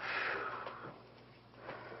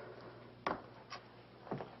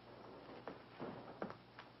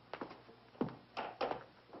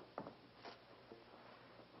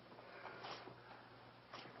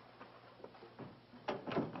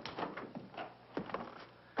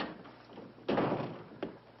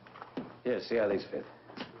 Here, see how these fit.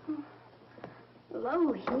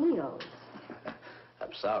 Low heels.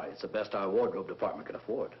 I'm sorry. It's the best our wardrobe department can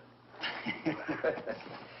afford.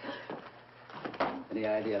 Any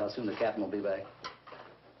idea how soon the captain will be back?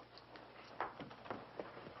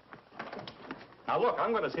 Now, look,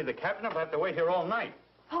 I'm going to see the captain. I'll have to wait here all night.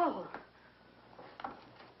 Paul.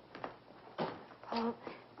 Paul,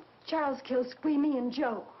 Charles killed Squeamy and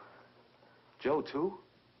Joe. Joe, too?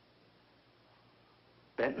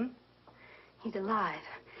 Benton? He's alive.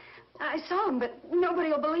 I saw him, but nobody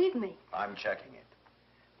will believe me. I'm checking it.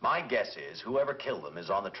 My guess is whoever killed them is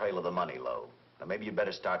on the trail of the money, Lowe. Now, maybe you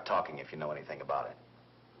better start talking if you know anything about it.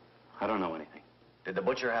 I don't know anything. Did the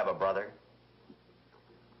butcher have a brother?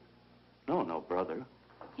 No, no brother.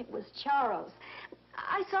 It was Charles.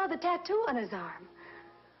 I saw the tattoo on his arm.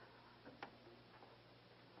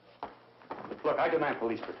 Look, I demand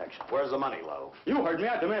police protection. Where's the money, Lowe? You heard me.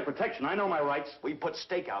 I demand protection. I know my rights. We put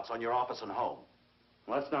stakeouts on your office and home.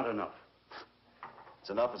 Well, that's not enough. It's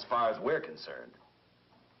enough as far as we're concerned.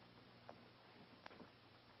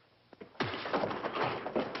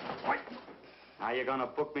 Now you gonna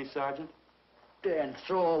book me, Sergeant? Then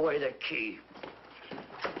throw away the key.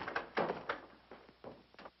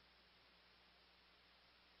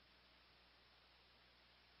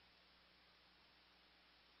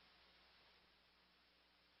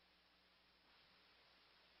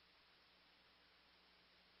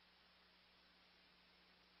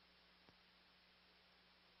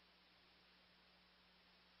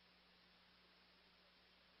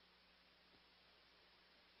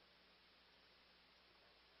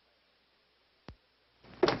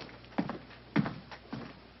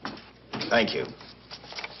 Thank you.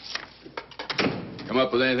 Come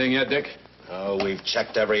up with anything yet, Dick? Oh, we've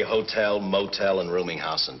checked every hotel, motel, and rooming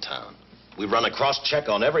house in town. We've run a cross-check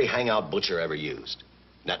on every hangout Butcher ever used.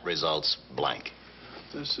 Net results, blank.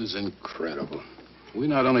 This is incredible. We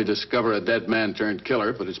not only discover a dead man turned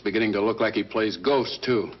killer, but it's beginning to look like he plays ghost,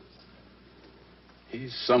 too.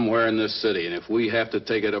 He's somewhere in this city, and if we have to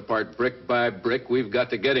take it apart brick by brick, we've got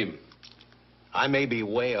to get him. I may be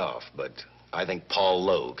way off, but I think Paul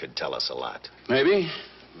Lowe could tell us a lot. Maybe.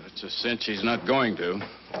 But it's a cinch he's not going to.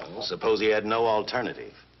 Well, suppose he had no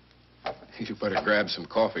alternative. You better grab some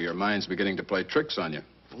coffee. Your mind's beginning to play tricks on you.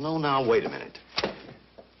 No, now, wait a minute.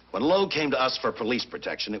 When Lowe came to us for police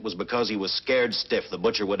protection, it was because he was scared stiff the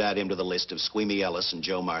Butcher would add him to the list of Squeamy Ellis and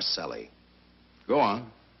Joe Marcelli. Go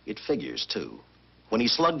on. It figures, too. When he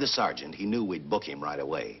slugged the sergeant, he knew we'd book him right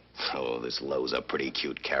away. Oh, this Lowe's a pretty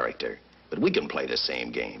cute character. But we can play the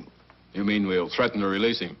same game. You mean we'll threaten to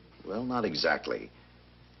release him? Well, not exactly.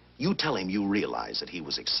 You tell him you realize that he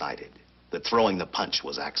was excited, that throwing the punch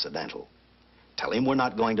was accidental. Tell him we're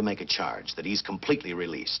not going to make a charge, that he's completely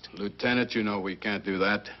released. Lieutenant, you know we can't do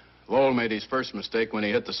that. Lowell made his first mistake when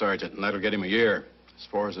he hit the sergeant, and that'll get him a year. As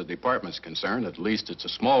far as the department's concerned, at least it's a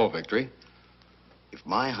small victory. If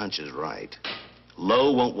my hunch is right,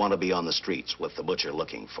 Lowe won't want to be on the streets with the Butcher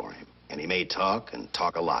looking for him. And he may talk, and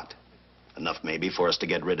talk a lot. Enough maybe for us to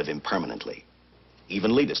get rid of him permanently.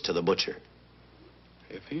 Even lead us to the Butcher.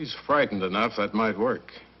 If he's frightened enough, that might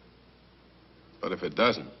work. But if it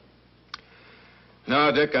doesn't...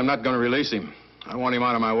 No, Dick, I'm not going to release him. I want him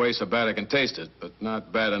out of my way so bad I can taste it, but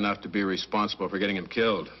not bad enough to be responsible for getting him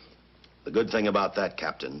killed. The good thing about that,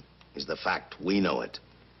 Captain, is the fact we know it,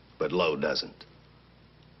 but Lowe doesn't.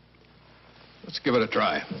 Let's give it a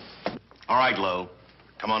try. All right, Lowe.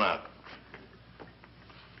 Come on out.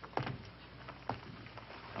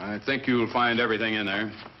 I think you'll find everything in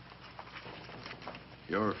there.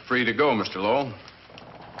 You're free to go, Mr. Lowell.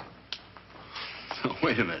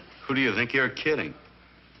 Wait a minute. Who do you think you're kidding?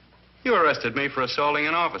 You arrested me for assaulting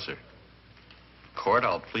an officer. Court,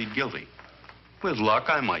 I'll plead guilty. With luck,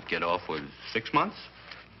 I might get off with 6 months.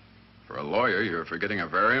 For a lawyer, you're forgetting a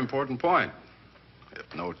very important point.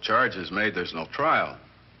 If no charge is made, there's no trial.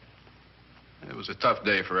 It was a tough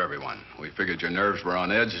day for everyone. We figured your nerves were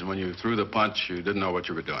on edge, and when you threw the punch, you didn't know what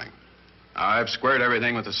you were doing. I've squared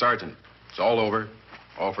everything with the sergeant. It's all over,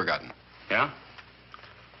 all forgotten. Yeah?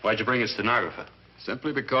 Why'd you bring a stenographer?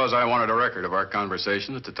 Simply because I wanted a record of our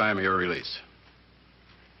conversation at the time of your release.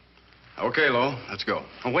 Okay, Lowe, let's go.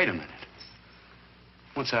 Oh, wait a minute.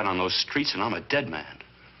 Once out on those streets and I'm a dead man.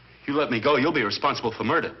 You let me go, you'll be responsible for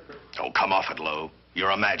murder. Oh, come off it, Lowe.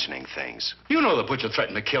 You're imagining things. You know the Butcher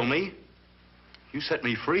threatened to kill me. You set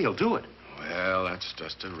me free, he'll do it. Well, that's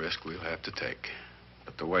just a risk we'll have to take.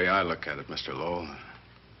 But the way I look at it, Mr. Lowell,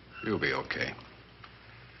 you'll be okay.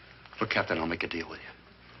 Look, Captain, I'll make a deal with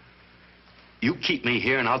you. You keep me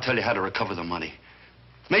here, and I'll tell you how to recover the money.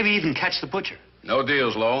 Maybe even catch the Butcher. No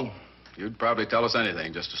deals, Lowell. You'd probably tell us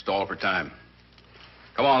anything just to stall for time.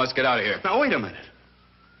 Come on, let's get out of here. Now, wait a minute.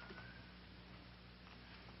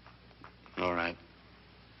 All right.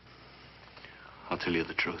 I'll tell you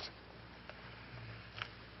the truth.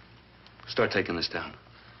 Start taking this down.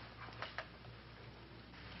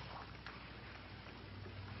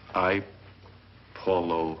 I, Paul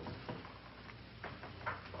Lowe,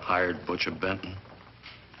 hired Butcher Benton,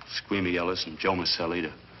 Squeamy Ellis, and Joe Marcelli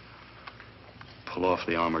to pull off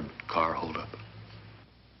the armored car holdup.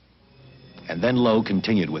 And then Lowe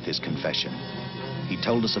continued with his confession. He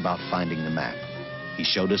told us about finding the map. He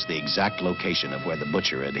showed us the exact location of where the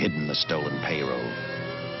Butcher had hidden the stolen payroll.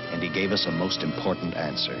 And he gave us a most important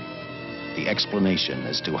answer. The explanation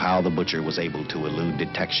as to how the Butcher was able to elude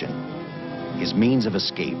detection. His means of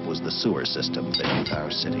escape was the sewer system beneath our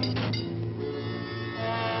city.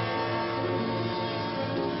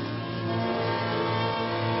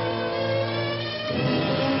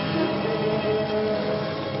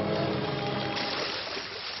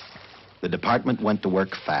 The department went to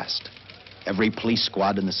work fast. Every police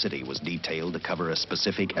squad in the city was detailed to cover a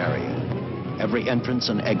specific area. Every entrance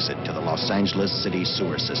and exit to the Los Angeles city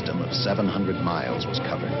sewer system of 700 miles was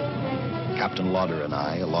covered. Captain Lauder and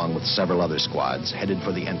I, along with several other squads, headed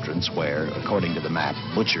for the entrance where, according to the map,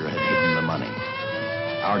 Butcher had hidden the money.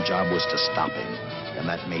 Our job was to stop him, and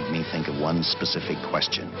that made me think of one specific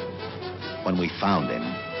question. When we found him,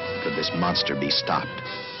 could this monster be stopped?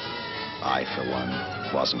 I, for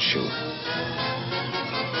one, wasn't sure.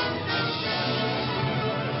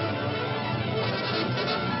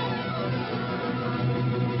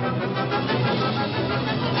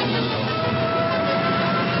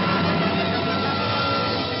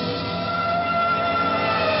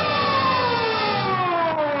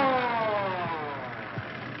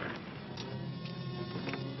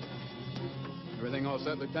 Everything all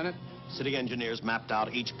set, Lieutenant? City engineers mapped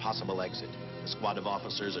out each possible exit. The squad of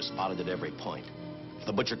officers are spotted at every point. If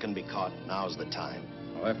the Butcher can be caught, now's the time.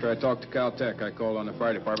 Well, after I talked to Caltech, I called on the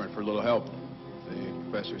fire department for a little help. The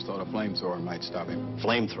professors thought a flamethrower might stop him.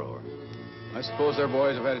 Flamethrower? I suppose their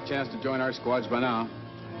boys have had a chance to join our squads by now.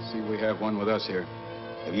 I see we have one with us here.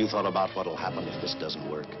 Have you thought about what'll happen if this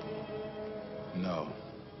doesn't work? No.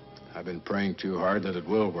 I've been praying too hard that it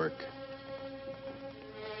will work.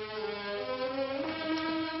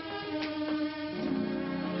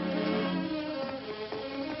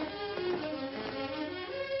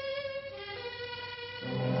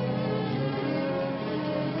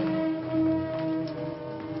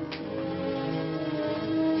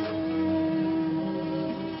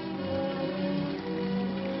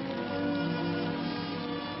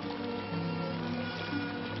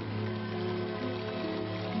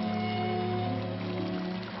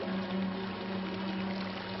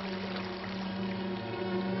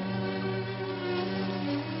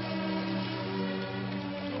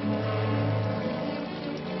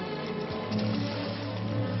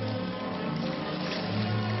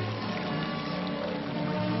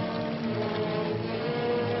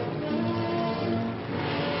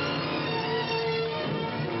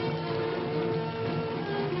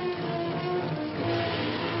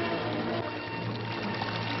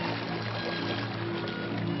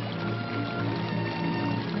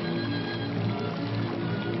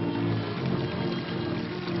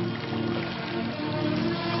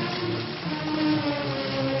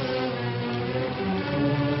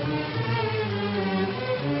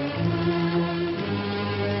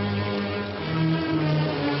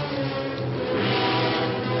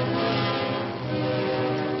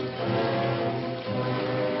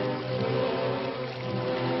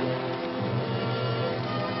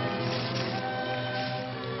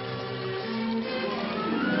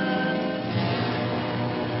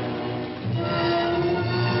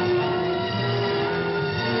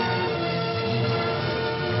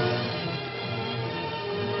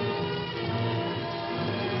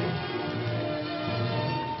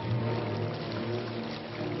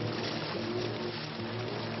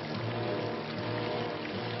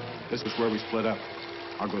 This is where we split up.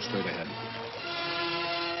 I'll go straight ahead.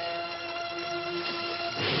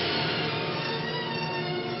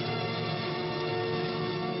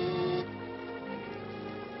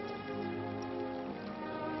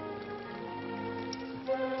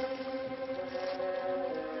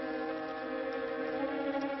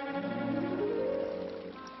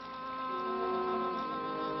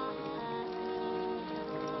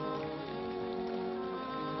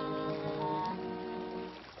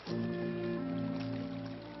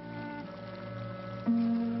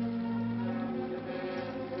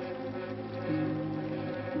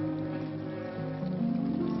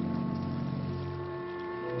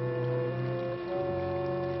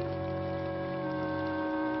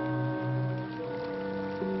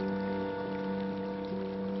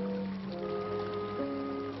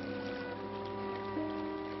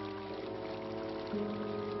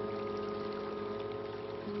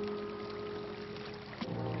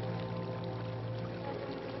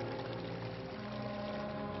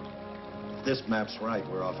 If this map's right,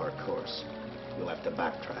 we're off our course. You'll have to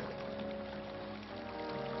backtrack.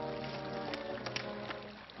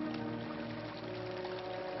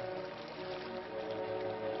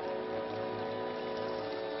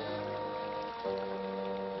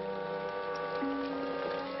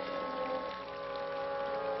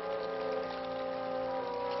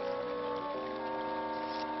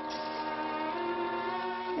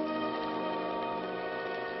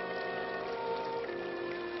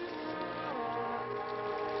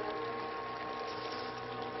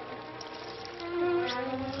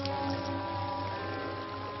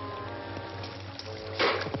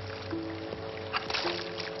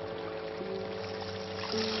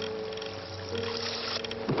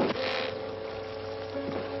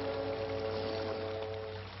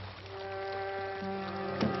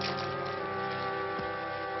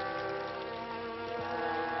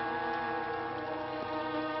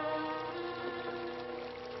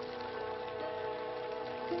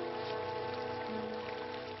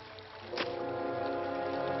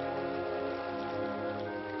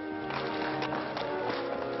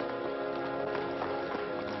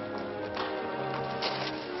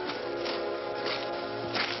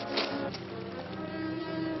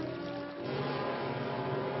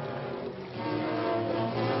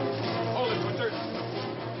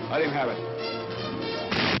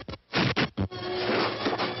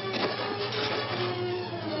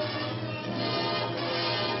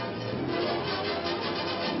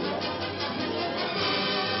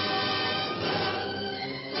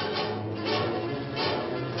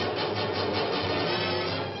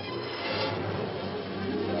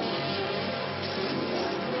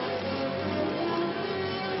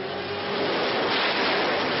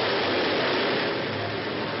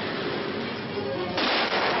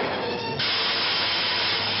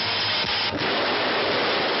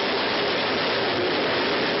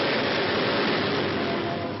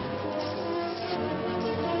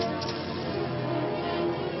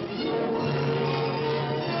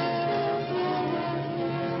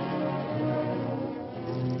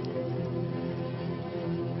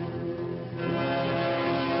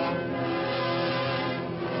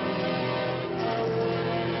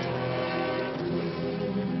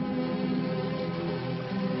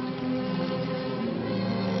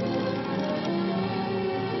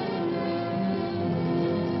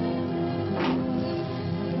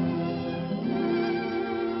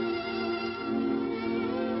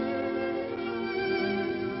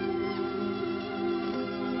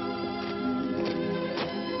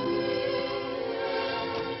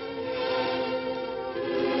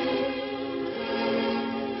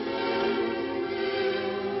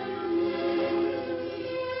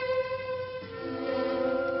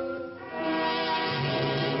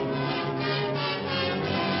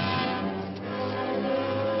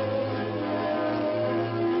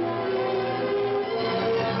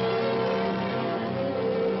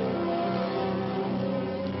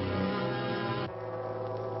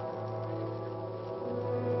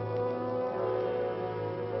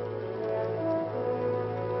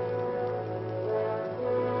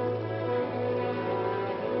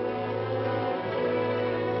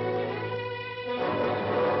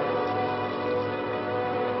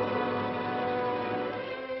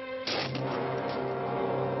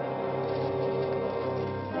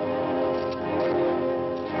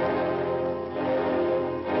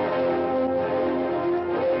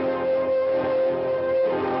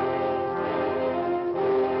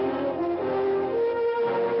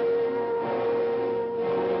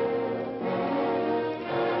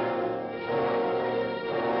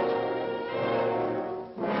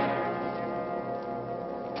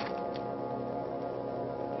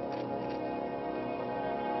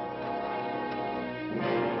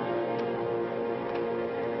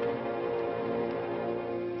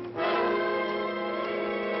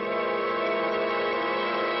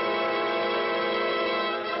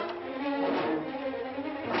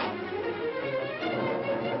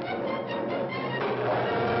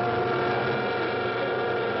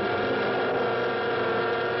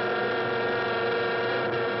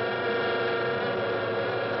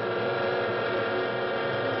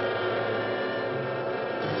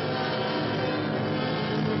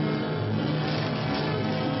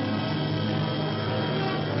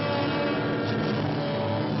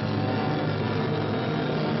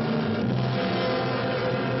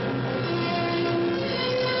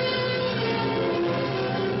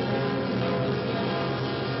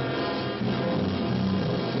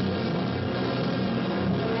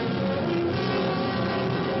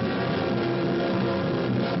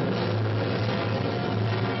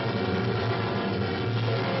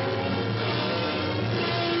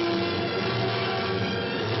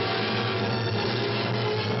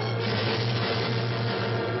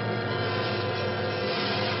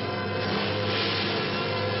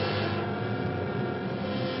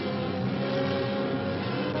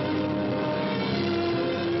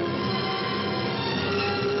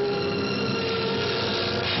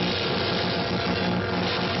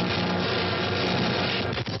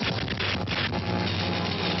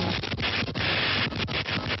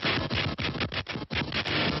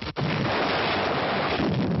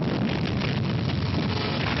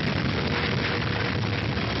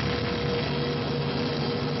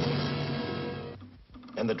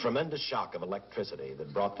 And the tremendous shock of electricity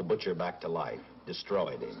that brought the butcher back to life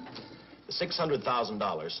destroyed him. The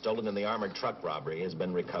 $600,000 stolen in the armored truck robbery has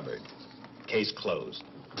been recovered. Case closed.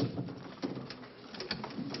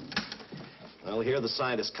 Well, here are the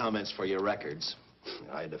scientist's comments for your records.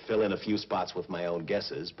 I had to fill in a few spots with my own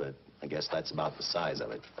guesses, but I guess that's about the size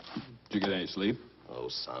of it. Did you get any sleep? Oh,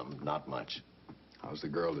 some. Not much. How's the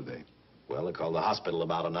girl today? Well, I called the hospital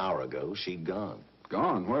about an hour ago. She'd gone.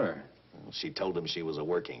 Gone? Where? Well, she told him she was a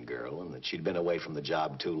working girl and that she'd been away from the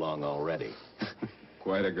job too long already.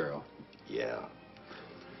 Quite a girl. Yeah.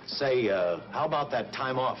 Say, how about that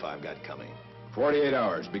time off I've got coming? 48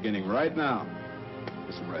 hours, beginning right now.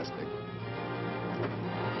 Get some rest, Dick.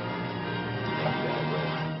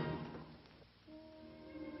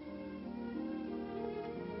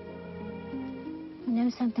 know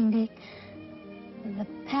something, Dick? The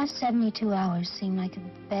past 72 hours seem like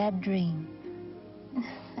a bad dream.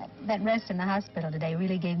 That rest in the hospital today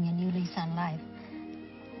really gave me a new lease on life.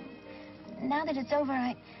 Now that it's over,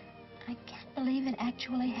 I can't believe it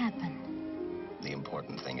actually happened. The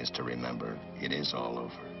important thing is to remember it is all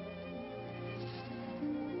over.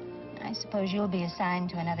 I suppose you'll be assigned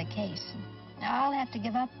to another case. I'll have to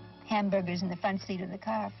give up hamburgers in the front seat of the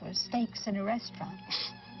car for steaks in a restaurant.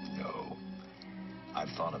 No. I've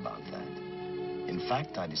thought about that. In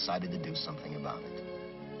fact, I decided to do something about it.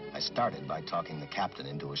 I started by talking the captain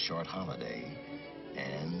into a short holiday,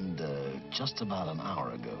 and just about an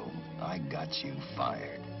hour ago, I got you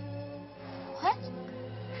fired. What?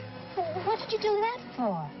 What did you do that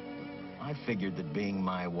for? I figured that being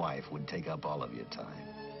my wife would take up all of your time.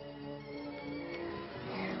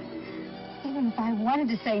 Even if I wanted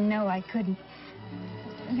to say no, I couldn't.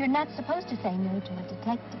 You're not supposed to say no to a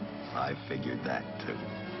detective. I figured that, too.